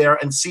goes there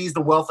and sees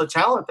the wealth of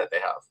talent that they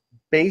have.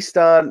 Based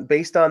on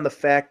the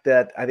fact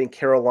that I think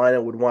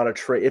Carolina would want to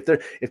trade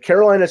if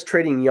Carolina's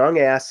trading young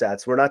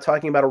assets, we're not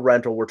talking about a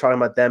rental, we're talking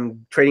about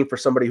them trading for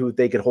somebody who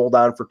they could hold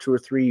on for 2 or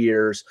 3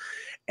 years.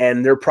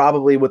 And they're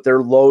probably with their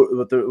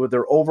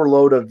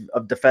overload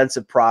of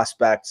defensive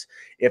prospects.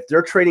 If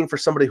they're trading for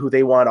somebody who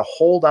they want to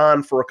hold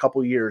on for a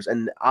couple years,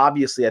 and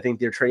obviously I think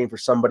they're trading for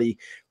somebody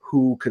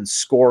who can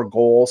score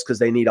goals because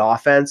they need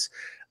offense.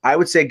 I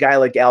would say a guy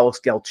like Alex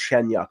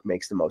Galchenyuk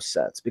makes the most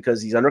sense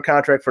because he's under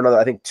contract for another,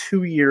 I think,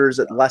 2 years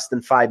at less than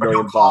 $5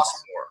 million.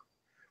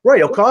 Right,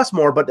 it'll cost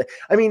more, but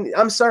I mean,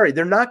 I'm sorry,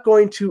 they're not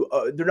going to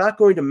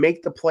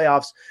make the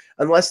playoffs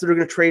unless they're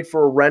going to trade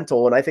for a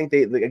rental. And I think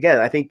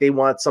they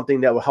want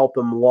something that will help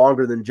them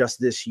longer than just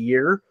this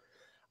year.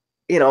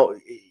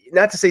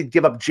 Not to say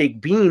give up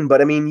Jake Bean,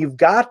 but I mean, you've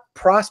got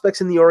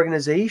prospects in the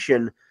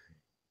organization.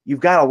 You've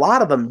got a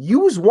lot of them.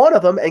 Use one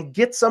of them and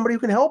get somebody who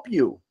can help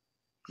you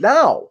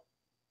now.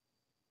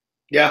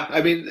 Yeah,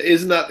 I mean,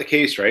 isn't that the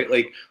case, right?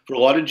 Like for a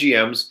lot of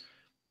GMs,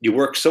 you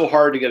work so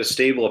hard to get a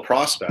stable of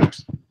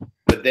prospects.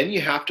 But then you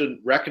have to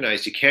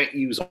recognize you can't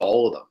use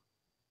all of them.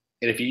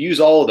 And if you use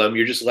all of them,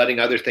 you're just letting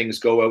other things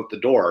go out the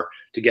door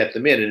to get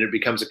them in. And it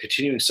becomes a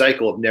continuing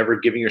cycle of never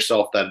giving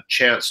yourself that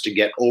chance to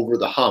get over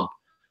the hump,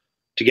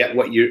 to get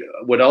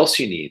what else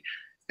you need.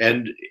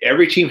 And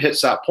every team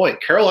hits that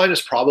point.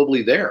 Carolina's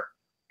probably there.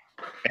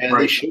 And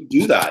They should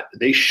do that.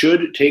 They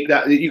should take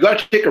that. You got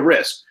to take a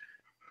risk.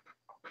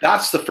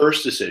 That's the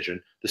first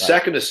decision. The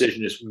second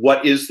decision is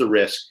what is the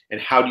risk and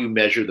how do you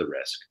measure the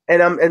risk?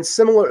 And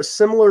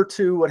similar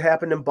to what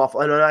happened in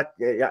Buffalo.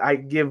 And I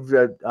give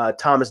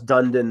Thomas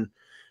Dundon,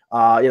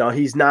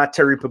 he's not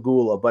Terry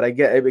Pagula, but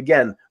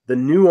again, the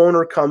new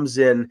owner comes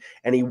in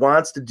and he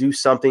wants to do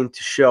something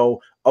to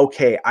show,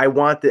 okay, I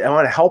want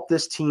to help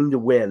this team to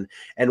win.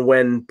 And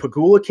when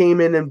Pagula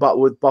came in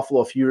with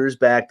Buffalo a few years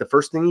back, the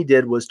first thing he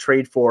did was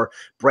trade for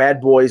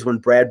Brad Boyes when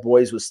Brad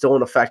Boyes was still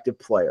an effective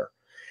player.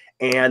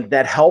 And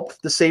that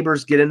helped the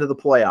Sabres get into the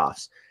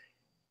playoffs.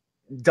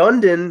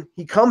 Dundon,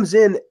 he comes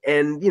in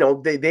and,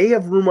 they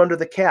have room under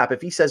the cap.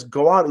 If he says,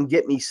 go out and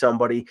get me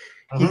somebody,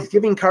 he's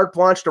giving carte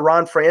blanche to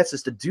Ron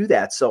Francis to do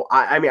that. So,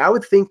 I mean, I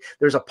would think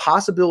there's a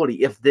possibility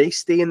if they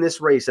stay in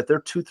this race, if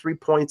they're 2-3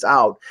 points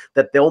out,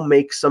 that they'll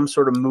make some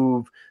sort of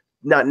move,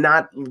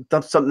 not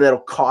something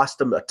that'll cost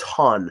them a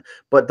ton,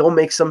 but they'll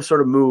make some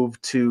sort of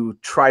move to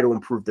try to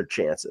improve their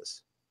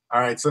chances. All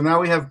right, so now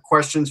we have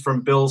questions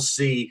from Bill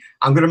C.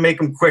 I'm going to make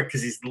them quick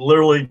because he's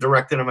literally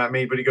directing them at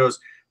me, but he goes,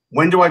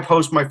 when do I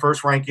post my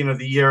first ranking of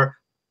the year?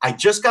 I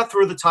just got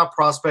through the top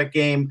prospect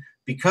game.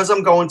 Because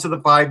I'm going to the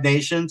 5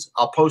 Nations,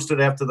 I'll post it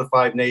after the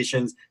 5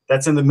 Nations.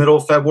 That's in the middle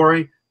of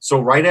February.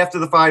 So right after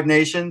the 5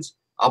 Nations,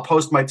 I'll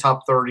post my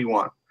top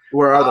 31.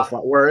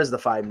 Where is the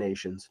Five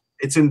Nations?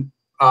 It's in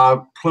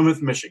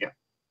Plymouth, Michigan.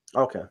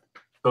 Okay.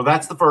 So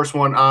that's the first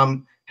one.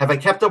 Have I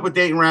kept up with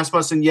Dayton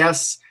Rasmussen?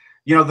 Yes.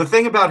 The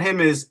thing about him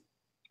is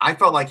I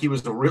felt like he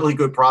was a really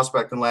good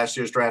prospect in last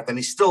year's draft, and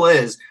he still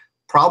is.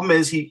 Problem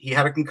is he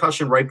had a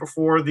concussion right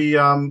before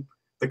the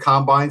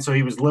combine, so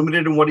he was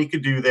limited in what he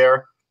could do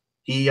there.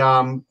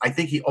 I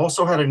think he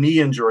also had a knee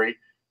injury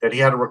that he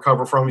had to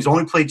recover from. He's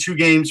only played 2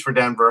 games for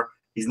Denver.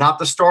 He's not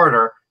the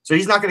starter, so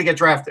he's not going to get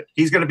drafted.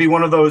 He's going to be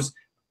one of those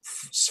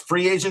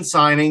free agent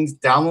signings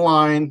down the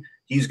line.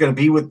 He's going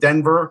to be with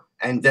Denver,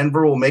 and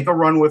Denver will make a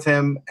run with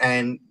him,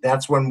 and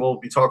that's when we'll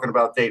be talking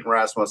about Dayton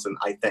Rasmussen,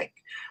 I think.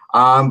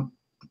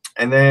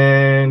 And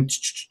then,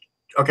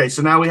 okay,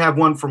 so now we have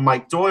one from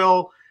Mike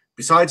Doyle.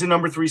 Besides a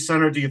number 3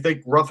 center, do you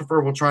think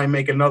Rutherford will try and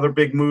make another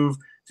big move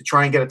to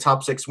try and get a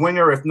top 6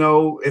 winger? If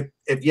no,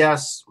 if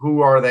yes,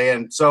 who are they?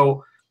 And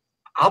so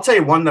I'll tell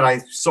you one that I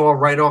saw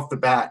right off the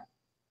bat,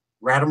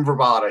 Radim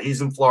Verbata.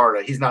 He's in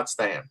Florida. He's not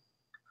staying.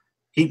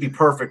 He'd be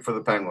perfect for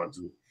the Penguins.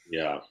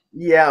 Yeah,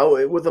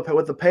 with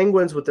the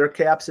Penguins, with their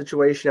cap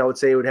situation, I would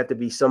say it would have to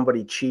be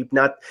somebody cheap.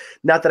 Not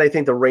that I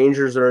think the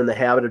Rangers are in the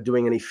habit of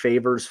doing any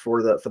favors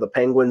for the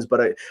Penguins,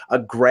 but a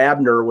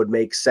Grabner would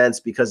make sense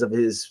because of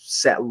his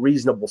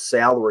reasonable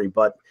salary.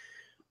 But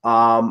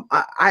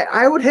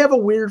I would have a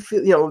weird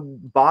feel.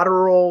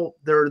 Botterill.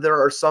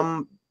 There are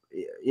some,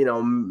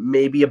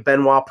 maybe a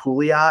Benoit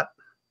Pouliot,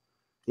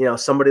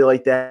 somebody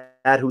like that.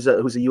 Who's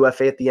a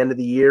UFA at the end of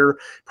the year,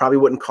 probably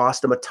wouldn't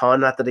cost him a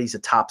ton. Not that he's a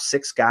top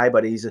 6 guy,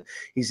 but he's an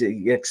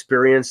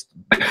experienced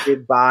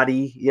big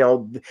body.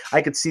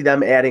 I could see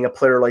them adding a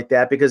player like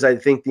that because I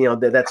think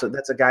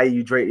that's a guy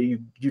you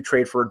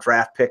trade for a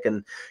draft pick,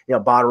 and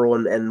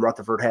Botterill and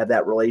Rutherford have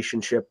that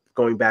relationship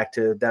going back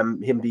to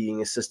him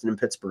being assistant in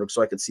Pittsburgh.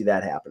 So I could see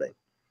that happening.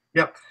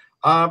 Yep.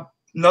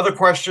 Another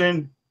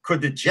question: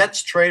 could the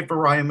Jets trade for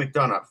Ryan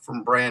McDonough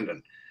from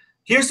Brandon?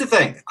 Here's the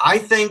thing: I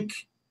think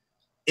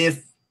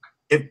if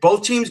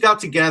both teams got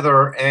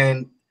together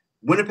and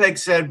Winnipeg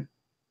said,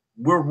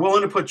 we're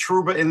willing to put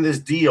Trouba in this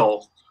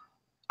deal,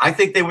 I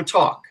think they would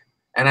talk.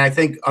 And I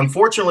think,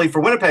 unfortunately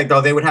for Winnipeg,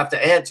 though, they would have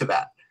to add to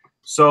that.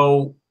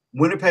 So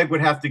Winnipeg would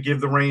have to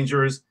give the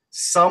Rangers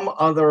some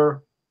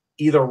other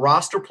either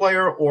roster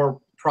player or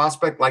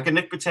prospect like a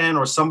Nick Petan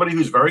or somebody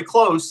who's very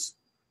close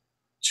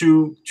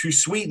to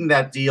sweeten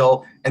that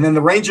deal. And then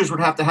the Rangers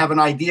would have to have an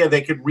idea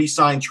they could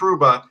re-sign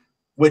Trouba,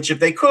 which if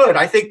they could,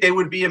 I think they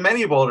would be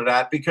amenable to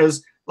that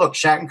because – look,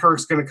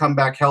 Shattenkirk's going to come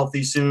back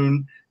healthy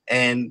soon,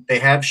 and they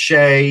have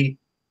Shea.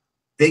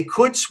 They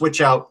could switch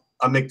out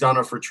a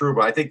McDonough for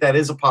Trouba. I think that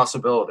is a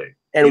possibility.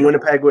 And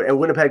Winnipeg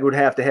would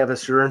have to have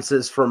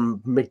assurances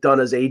from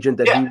McDonough's agent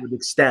that he would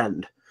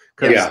extend.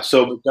 Yeah,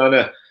 so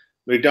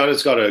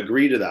McDonough's got to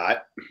agree to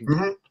that.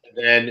 Mm-hmm. And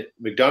then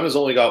McDonough's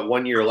only got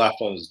 1 year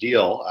left on his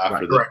deal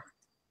after that.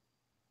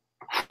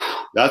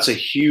 That's a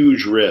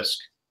huge risk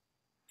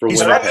for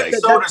Winnipeg.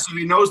 So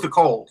he knows the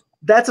cold.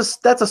 That's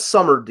a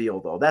summer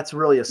deal, though. That's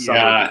really a summer.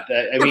 Yeah,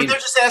 I mean, they're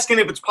just asking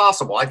if it's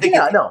possible. I think.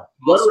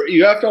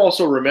 You have to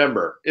also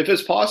remember if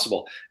it's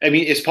possible. I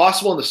mean, it's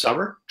possible in the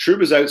summer.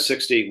 Trouba's out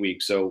 6 to 8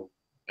 weeks, so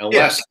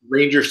unless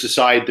Rangers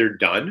decide they're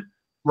done,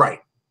 right,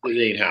 it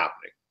ain't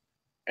happening.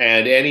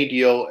 And any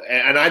deal,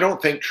 and I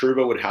don't think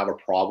Trouba would have a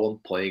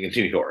problem playing in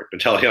New York. To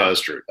tell you the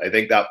honest truth, I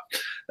think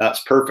that's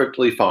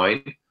perfectly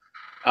fine.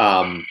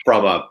 From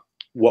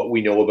what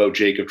we know about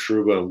Jacob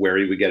Trouba and where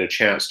he would get a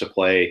chance to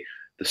play.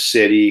 The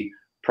city,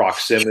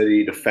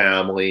 proximity to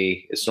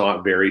family, it's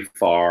not very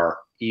far,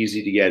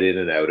 easy to get in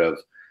and out of.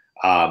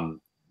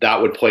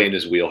 That would play in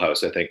his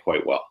wheelhouse, I think,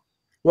 quite well.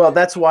 Well,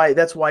 that's why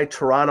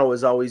Toronto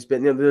has always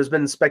been. There's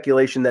been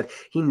speculation that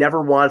he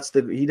doesn't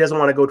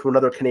want to go to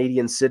another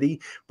Canadian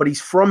city, but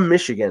he's from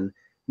Michigan.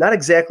 Not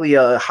exactly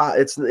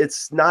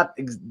it's not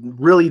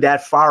really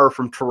that far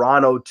from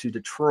Toronto to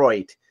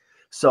Detroit.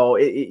 So,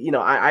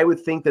 I would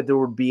think that there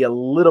would be a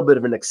little bit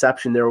of an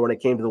exception there when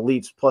it came to the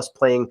Leafs, plus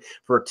playing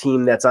for a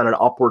team that's on an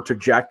upward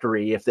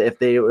trajectory. If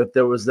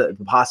there was the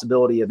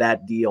possibility of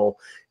that deal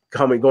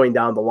going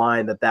down the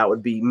line, that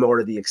would be more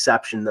of the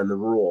exception than the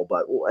rule.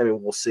 But I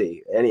mean, we'll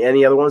see.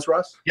 Any other ones,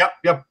 Russ?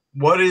 Yep.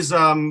 What is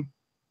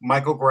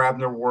Michael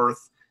Grabner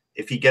worth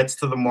if he gets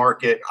to the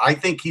market? I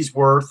think he's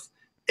worth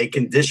a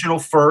conditional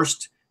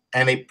first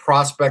and a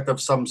prospect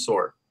of some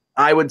sort.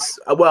 I would,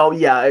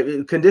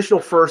 conditional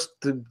first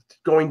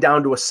going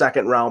down to a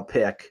second round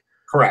pick.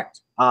 Correct.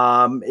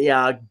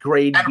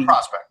 Grade and B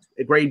prospect.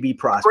 Grade B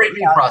prospect. Grade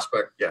B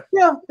prospect. Yeah.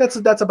 Yeah,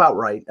 that's about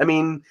right. I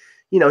mean,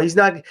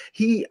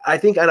 I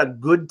think on a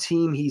good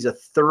team, he's a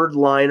third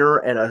liner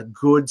and a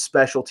good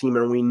special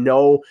teamer. And we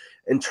know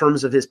in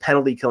terms of his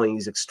penalty killing,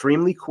 he's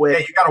extremely quick.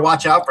 Yeah, you got to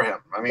watch out for him.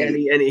 I mean,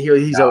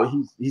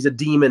 he's a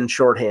demon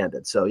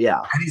shorthanded. So yeah,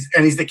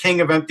 and he's the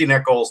king of empty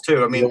net goals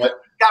too. I mean, he's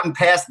gotten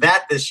past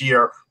that this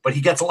year, but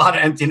he gets a lot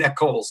of empty net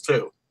goals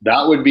too.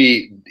 That would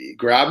be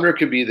Grabner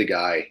could be the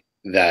guy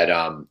that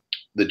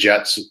the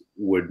Jets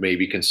would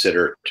maybe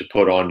consider to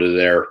put onto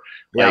their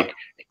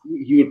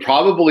He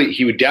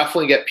would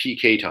definitely get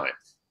PK time.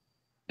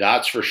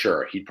 That's for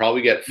sure. He'd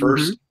probably get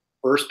first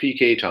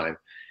PK time,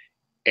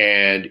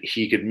 and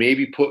he could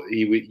maybe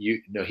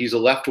he's a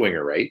left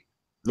winger, right?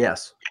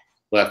 Yes.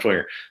 Left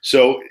winger.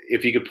 So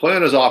if he could play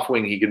on his off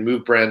wing, he could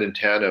move Brandon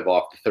Tanev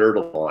off the third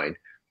line,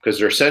 because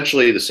they're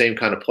essentially the same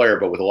kind of player,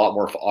 but with a lot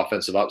more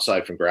offensive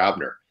upside from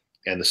Grabner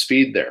and the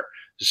speed there.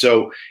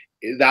 So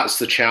that's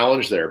the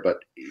challenge there. But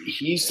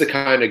he's the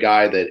kind of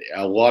guy that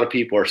a lot of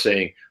people are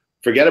saying,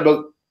 forget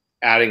about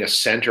adding a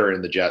center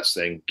in the Jets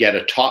thing, get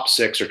a top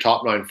 6 or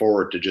top 9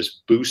 forward to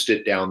just boost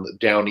it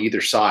down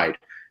either side,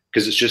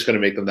 because it's just going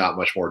to make them that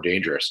much more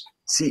dangerous.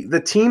 See,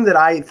 the team that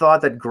I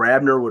thought that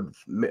Grabner would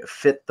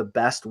fit the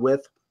best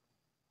with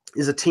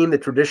is a team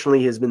that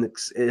traditionally has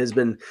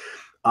been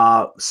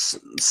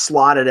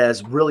slotted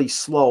as really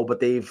slow, but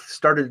they've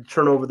started to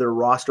turn over their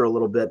roster a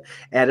little bit,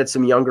 added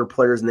some younger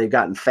players, and they've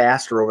gotten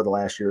faster over the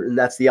last year, and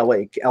that's the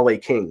LA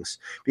Kings.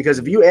 Because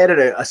if you added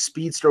a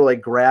speedster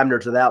like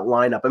Grabner to that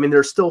lineup, I mean,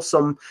 there's still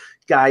some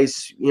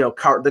guys,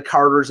 the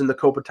Carters and the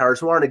Kopitars,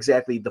 who aren't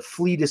exactly the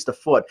fleetest of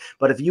foot,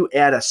 but if you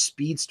add a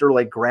speedster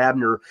like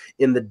Grabner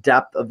in the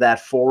depth of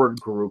that forward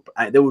group,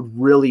 that would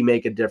really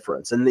make a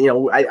difference. And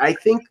I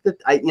think that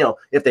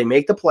if they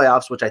make the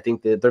playoffs, which I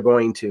think that they're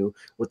going to,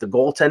 with the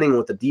goaltending,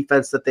 with the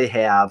defense that they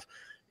have,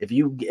 if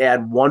you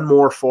add one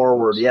more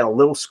forward, a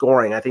little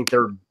scoring, I think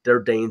they're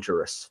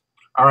dangerous.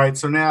 All right,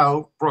 so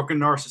now Broken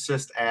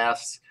Narcissist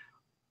asks,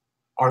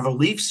 are the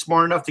Leafs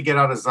smart enough to get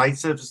out of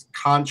Zaitsev's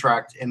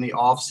contract in the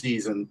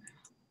offseason?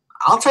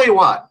 I'll tell you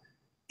what,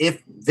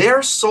 if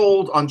they're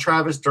sold on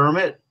Travis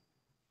Dermott,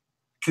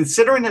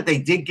 considering that they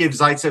did give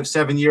Zaitsev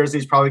 7 years,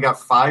 he's probably got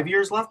 5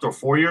 years left or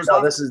 4 years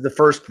left. This is the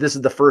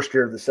first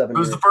year of the 7 years. It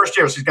was the first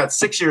year, so he's got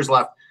 6 years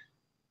left.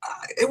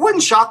 It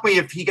wouldn't shock me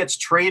if he gets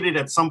traded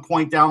at some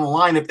point down the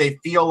line if they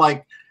feel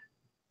like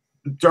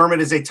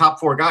Dermott is a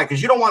top 4 guy,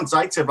 because you don't want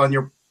Zaitsev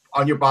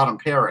on your bottom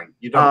pairing.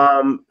 You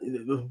don't.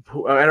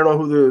 I don't know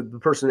who the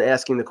person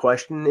asking the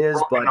question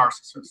is, but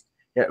Narcissist.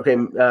 Yeah. Okay.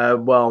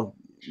 Well,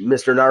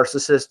 Mr.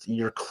 Narcissist,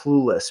 you're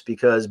clueless,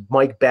 because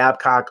Mike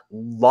Babcock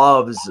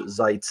loves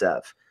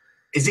Zaitsev.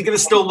 Is he going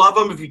to still love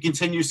him if he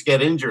continues to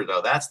get injured,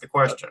 though? That's the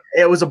question.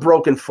 It was a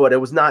broken foot. It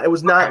was not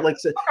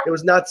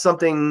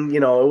something,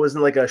 it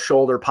wasn't like a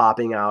shoulder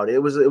popping out. It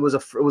was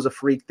a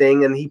freak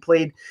thing. And he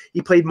played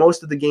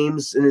most of the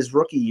games in his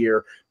rookie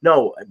year.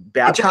 No,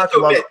 Babcock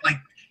loves.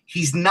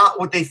 He's not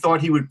what they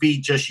thought he would be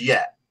just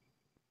yet.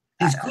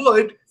 He's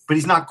good, but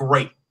he's not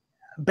great.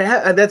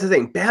 That's the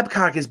thing.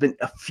 Babcock has been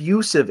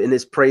effusive in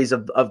his praise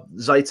of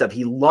Zaitsev.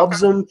 He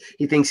loves him.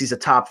 He thinks he's a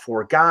top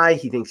 4 guy.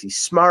 He thinks he's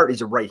smart.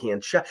 He's a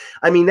right-hand shot.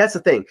 I mean, that's the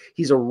thing.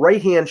 He's a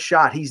right-hand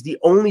shot. He's the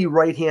only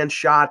right-hand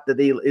shot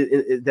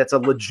that's a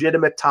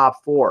legitimate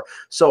top 4.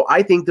 So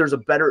I think there's a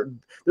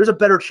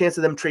better chance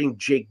of them trading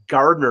Jake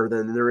Gardner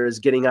than there is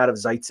getting out of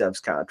Zaitsev's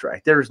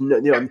contract. There's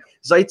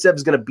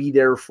Zaitsev's going to be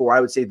there for,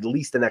 I would say, at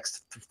least the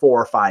next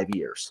 4 or 5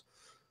 years.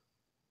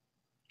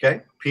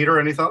 Okay,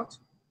 Peter, any thoughts?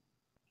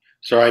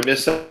 Sorry, I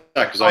missed that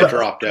because I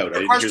dropped out.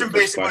 The question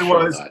basically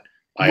was,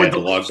 I had to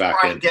log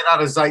back in. Get out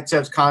of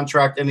Zaitsev's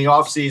contract in the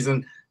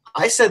offseason.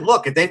 I said,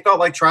 look, if they felt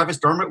like Travis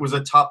Dermott was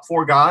a top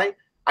 4 guy,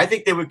 I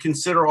think they would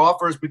consider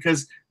offers,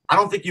 because I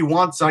don't think you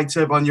want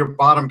Zaitsev on your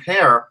bottom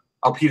pair.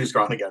 Oh, Peter's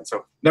gone again,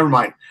 so never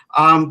mind.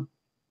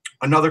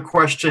 Another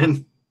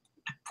question.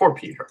 Poor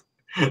Peter.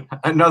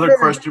 Another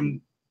question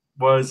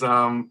was,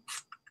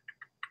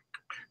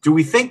 do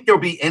we think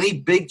there'll be any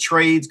big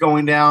trades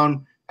going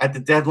down at the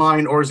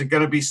deadline, or is it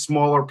going to be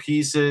smaller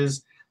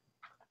pieces?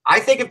 I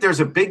think if there's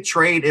a big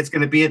trade, it's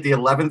going to be at the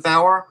 11th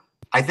hour.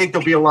 I think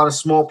there'll be a lot of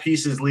small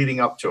pieces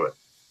leading up to it.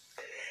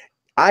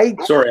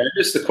 Sorry, I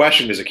missed the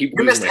question because I keep.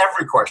 You missed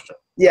every question.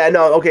 Yeah,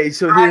 no. Okay,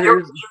 so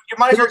you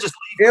might as well just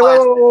leave.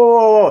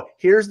 Whoa.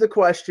 Here's the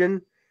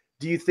question: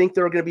 do you think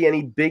there are going to be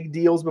any big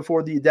deals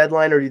before the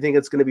deadline, or do you think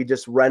it's going to be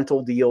just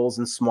rental deals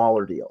and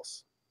smaller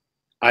deals?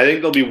 I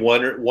think there'll be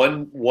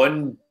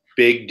one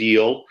big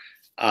deal.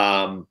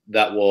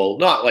 That will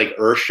not like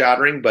earth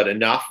shattering, but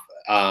enough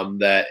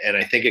that, and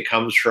I think it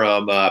comes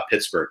from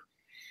Pittsburgh.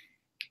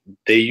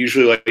 They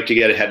usually like to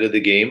get ahead of the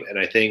game, and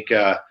I think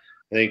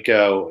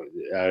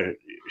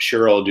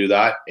Sheryl will do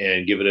that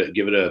and give it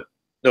a.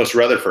 No, it's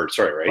Rutherford.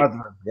 Sorry, right?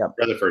 Rutherford, yeah.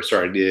 Rutherford.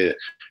 Sorry, yeah,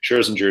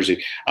 Sheryl's in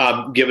Jersey.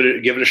 Give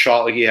it a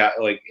shot like he had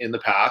like in the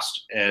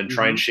past, and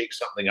try and shake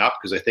something up,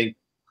 because I think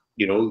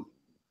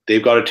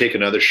they've got to take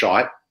another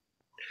shot.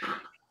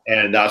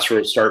 And that's where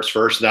it starts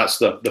first. That's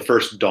the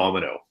first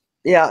domino.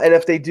 Yeah, and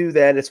if they do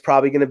that, it's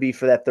probably going to be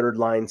for that third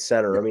line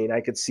center. I mean,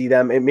 I could see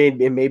them. It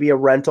may be a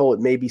rental.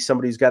 It may be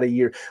somebody who's got a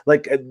year.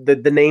 Like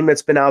the name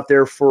that's been out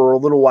there for a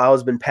little while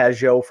has been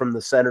Pajot from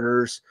the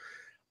Senators.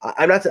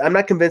 I'm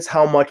not convinced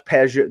how much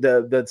Pajot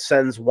the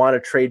Sens want to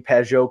trade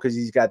Pajot, because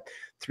he's got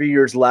 3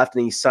 years left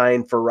and he's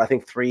signed for I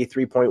think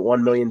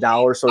 $3.1 million.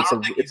 So it's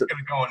going to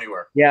go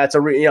anywhere. Yeah, it's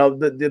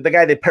the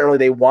guy that apparently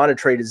they want to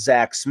trade is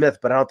Zach Smith,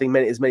 but I don't think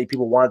as many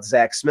people want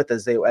Zach Smith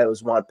as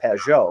want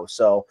Pajot.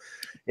 So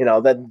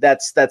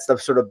that's the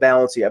sort of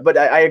balance. Yeah, but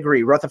I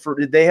agree.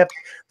 Rutherford, they're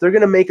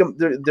going to make them.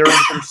 They're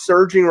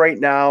surging right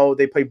now.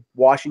 They play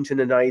Washington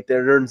tonight.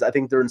 I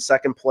think they're in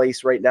second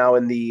place right now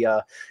in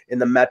the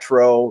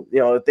Metro.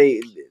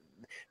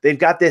 They've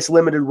got this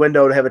limited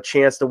window to have a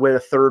chance to win a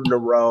third in a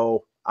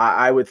row.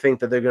 I would think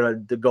that they're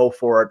going to go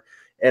for it,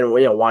 and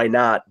why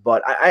not?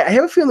 But I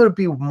have a feeling there'll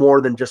be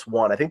more than just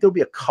one. I think there'll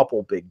be a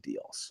couple big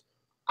deals.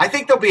 I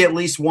think there'll be at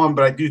least one,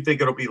 but I do think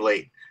it'll be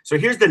late. So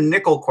here's the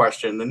nickel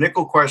question. The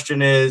nickel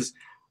question is,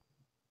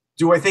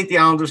 do I think the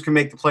Islanders can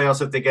make the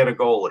playoffs if they get a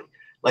goalie?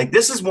 Like,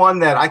 this is one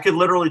that I could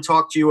literally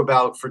talk to you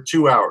about for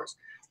 2 hours.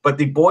 But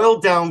the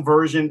boiled down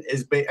version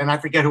is, and I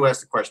forget who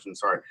asked the question,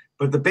 sorry.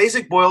 But the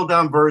basic boiled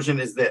down version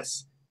is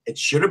this. It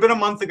should have been a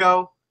month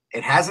ago.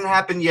 It hasn't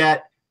happened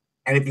yet.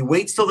 And if he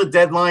waits till the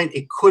deadline,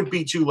 it could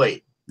be too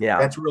late. Yeah.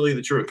 That's really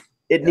the truth.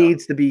 It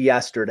needs to be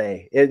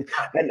yesterday. And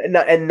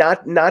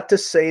not to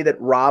say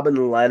that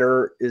Robin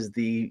Leonard is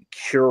the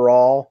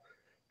cure-all,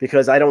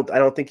 because I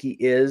don't think he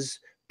is,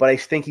 but I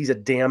think he's a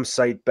damn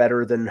sight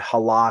better than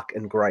Halak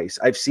and Grice.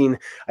 I've seen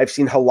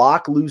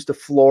Halak lose to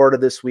Florida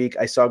this week.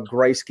 I saw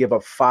Grice give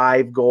up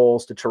 5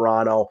 goals to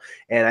Toronto,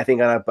 and I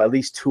think on at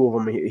least 2 of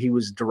them he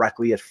was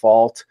directly at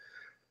fault.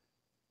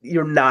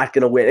 You're not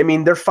going to win. I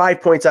mean, they're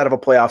 5 points out of a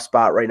playoff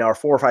spot right now, or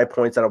 4 or 5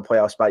 points out of a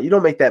playoff spot. You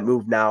don't make that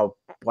move now.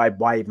 Why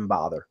even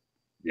bother?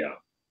 Yeah.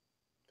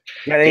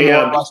 You got any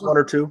more last one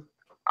or two?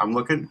 I'm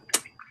looking.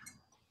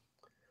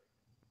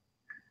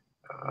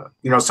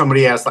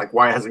 Somebody asked, like,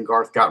 why hasn't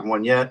Garth gotten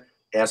one yet?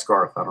 Ask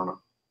Garth. I don't know.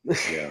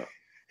 Yeah.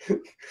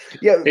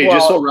 Yeah. Hey,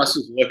 just so Russ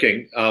is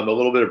looking, a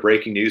little bit of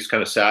breaking news,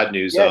 kind of sad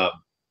news. Yeah.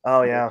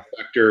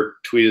 Spector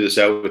tweeted this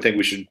out. I think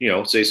we should,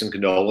 say some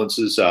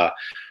condolences.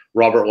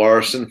 Robert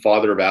Larsson,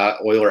 father of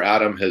Oiler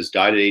Adam, has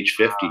died at age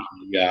 50.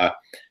 He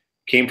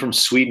came from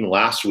Sweden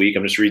last week.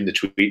 I'm just reading the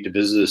tweet, to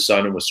visit his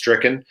son and was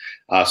stricken.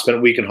 Spent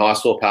a week in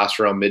hospital, passed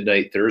around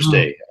midnight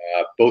Thursday.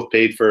 Both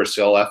paid for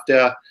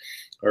Skellefteå.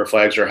 Our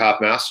flags are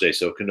half-mast today.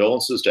 So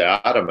condolences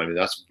to Adam. I mean,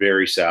 that's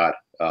very sad.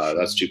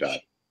 That's too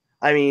bad.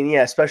 I mean,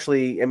 yeah,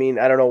 especially, I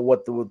don't know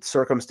what the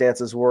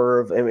circumstances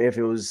were. If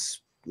it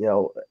was,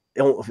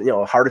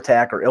 heart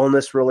attack or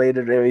illness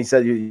related. He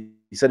said he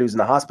was in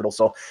the hospital.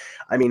 So,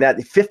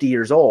 that 50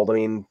 years old,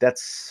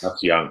 that's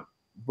young.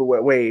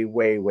 Way,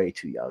 way, way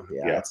too young.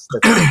 Yeah. That's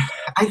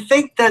I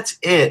think that's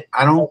it.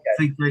 I don't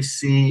think I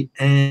see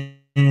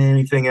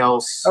anything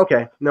else.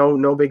 Okay.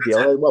 No big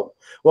deal.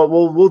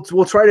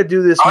 We'll try to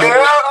do this.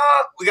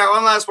 We got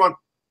one last one.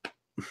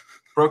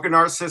 Broken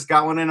Narcissist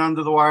got one in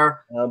under the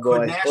wire. Oh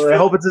boy. I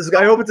hope it's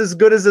as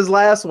good as his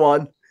last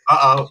one.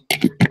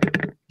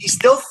 He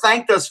still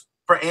thanked us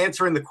for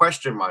answering the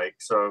question, Mike.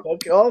 So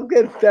okay, all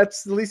good.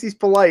 That's, at least he's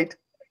polite.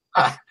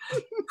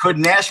 Could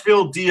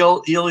Nashville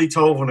deal Eeli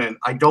Tolvanen?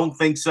 I don't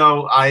think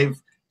so. I've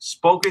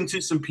spoken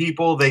to some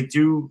people. They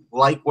do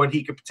like what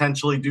he could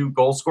potentially do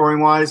goal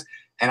scoring wise,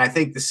 and I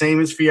think the same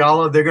as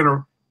Fiala. They're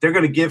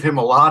gonna give him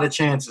a lot of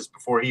chances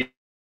before he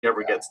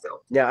ever gets there.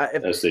 Yeah,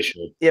 as they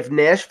should. If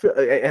Nashville,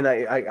 and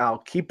I'll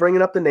keep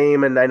bringing up the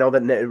name, and I know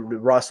that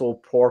Russ will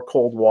pour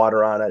cold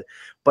water on it,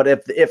 but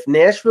if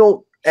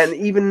Nashville, and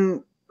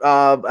even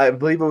I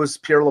believe it was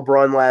Pierre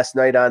LeBrun last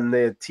night on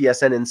the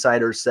TSN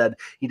Insider, said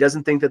he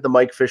doesn't think that the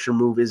Mike Fisher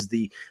move is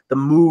the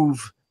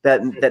move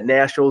that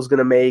Nashville is going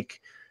to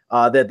make.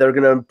 That they're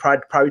going to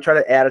probably try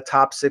to add a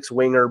top 6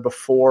 winger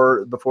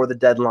before the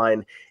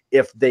deadline.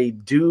 If they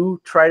do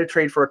try to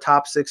trade for a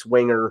top 6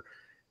 winger,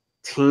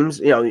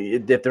 teams,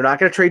 if they're not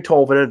going to trade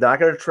Tolvanen, they're not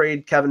going to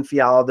trade Kevin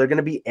Fiala, they're going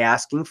to be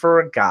asking for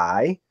a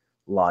guy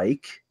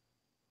like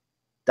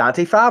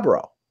Dante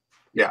Fabro.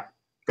 Yeah.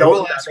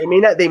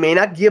 They may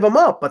not give him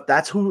up, but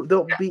that's who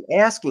they'll be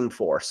asking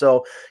for.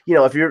 So,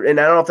 if you're, and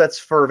I don't know if that's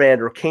for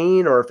Evander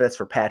Kane or if that's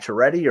for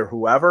Pacioretty or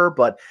whoever,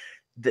 but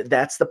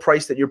that's the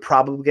price that you're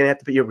probably going to have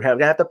to pay. You're going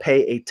to have to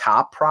pay a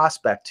top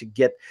prospect to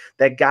get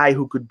that guy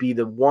who could be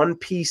the one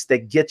piece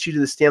that gets you to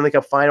the Stanley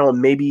Cup final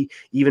and maybe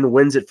even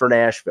wins it for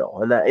Nashville.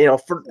 And that,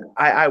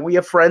 we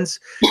have friends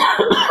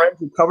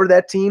who cover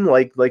that team,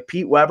 like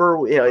Pete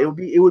Weber.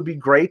 It would be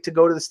great to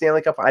go to the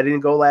Stanley Cup. I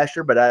didn't go last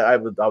year, but I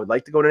would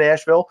like to go to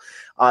Nashville.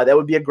 That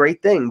would be a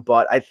great thing.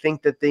 But I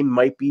think that they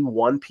might be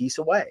one piece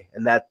away,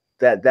 and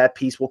that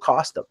piece will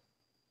cost them.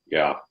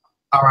 Yeah.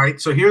 All right.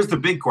 So here's the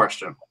big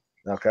question.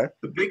 Okay.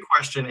 The big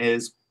question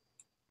is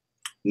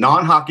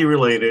non-hockey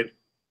related.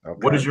 Okay.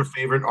 What is your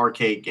favorite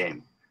arcade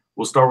game?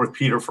 We'll start with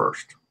Peter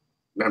first,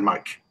 then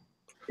Mike.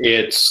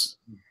 It's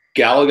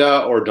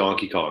Galaga or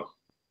Donkey Kong.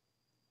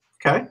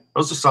 Okay.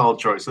 Those are solid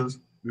choices.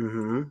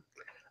 Mm-hmm.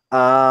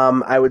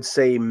 I would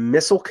say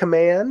Missile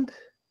Command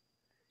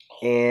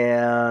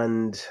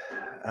and,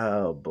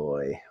 oh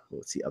boy,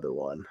 what's the other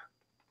one?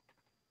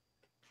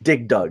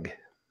 Dig Dug.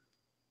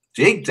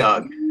 Dig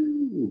Dug.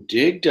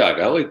 Dig Dug.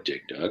 I like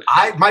Dig Dug.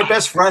 My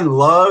best friend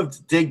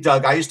loved Dig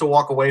Dug. I used to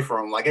walk away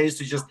from him. Like,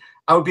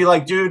 I would be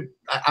like, dude,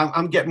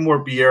 I'm getting more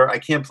beer. I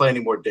can't play any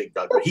more Dig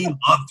Dug. But he loved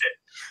it.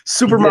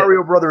 Super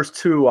Mario Brothers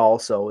 2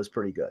 also is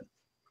pretty good.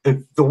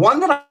 The one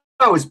that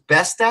I was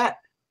best at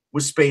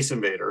was Space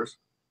Invaders.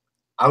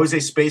 I was a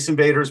Space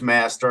Invaders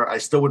master. I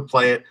still would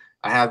play it.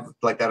 I have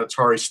like that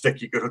Atari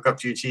stick you could hook up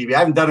to your TV. I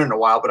haven't done it in a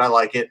while, but I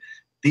like it.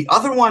 The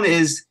other one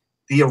is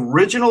the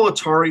original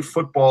Atari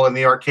football in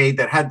the arcade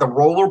that had the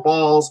roller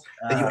balls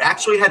that you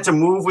actually had to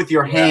move with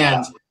your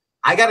hands.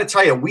 I got to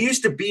tell you, we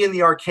used to be in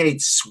the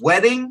arcade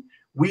sweating.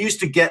 We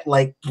used to get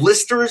like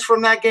blisters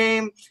from that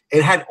game.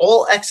 It had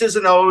all X's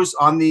and O's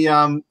on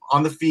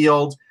the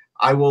field.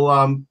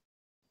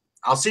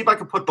 I'll see if I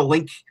can put the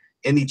link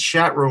in the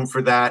chat room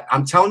for that.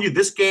 I'm telling you,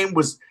 this game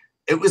was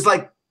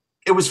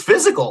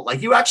physical.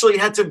 Like you actually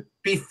had to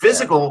be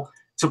physical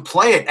to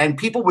play it, and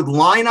people would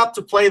line up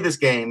to play this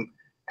game.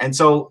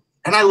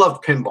 And I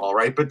loved pinball,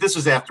 right? But this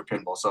was after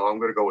pinball, so I'm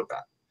going to go with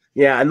that.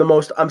 Yeah, and the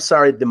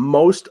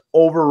most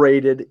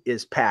overrated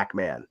is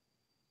Pac-Man.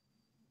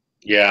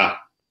 Yeah.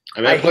 I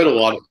mean, I played a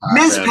lot of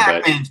Pac-Man. Ms.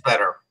 Pac-Man's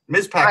better.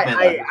 Ms. Pac-Man.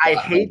 I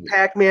hate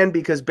Pac-Man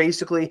because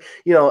basically,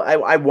 you know,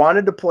 I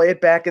wanted to play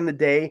it back in the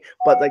day,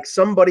 but like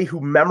somebody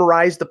who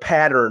memorized the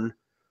pattern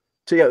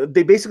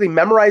they basically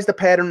memorized the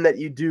pattern that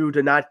you do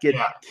to not get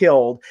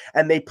killed,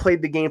 and they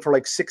played the game for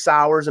like 6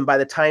 hours, and by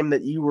the time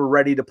that you were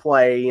ready to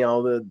play, you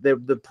know,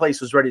 the place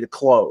was ready to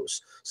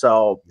close.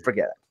 So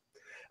forget it.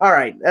 All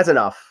right, that's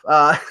enough.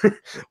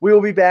 We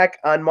will be back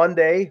on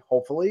Monday,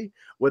 hopefully,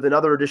 with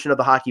another edition of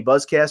the Hockey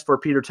Buzzcast. For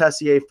Peter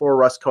Tessier, for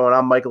Russ Cohen,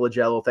 I'm Michael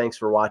Agello. Thanks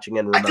for watching.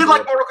 And I did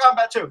like Mortal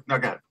Kombat too. No,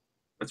 go ahead.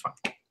 That's fine.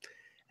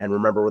 And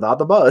remember, without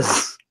the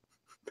buzz,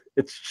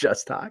 it's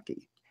just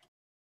hockey.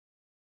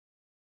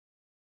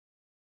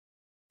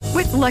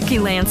 With Lucky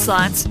Land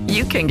Slots,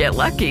 you can get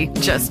lucky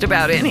just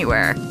about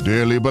anywhere.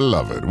 Dearly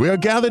beloved, we are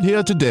gathered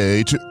here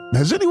today to...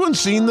 Has anyone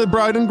seen the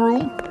bride and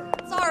groom?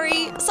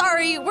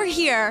 Sorry, we're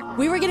here.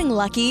 We were getting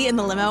lucky in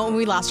the limo and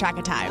we lost track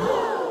of time.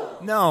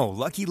 No,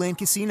 Lucky Land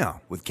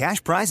Casino, with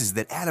cash prizes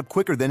that add up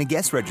quicker than a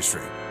guest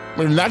registry.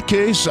 In that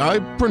case, I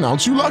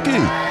pronounce you lucky.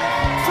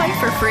 Play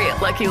for free at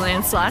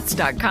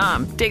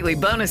LuckyLandSlots.com. Daily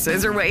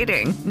bonuses are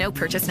waiting. No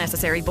purchase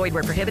necessary. Void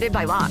where prohibited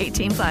by law.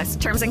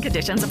 18+. Terms and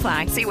conditions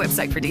apply. See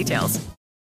website for details.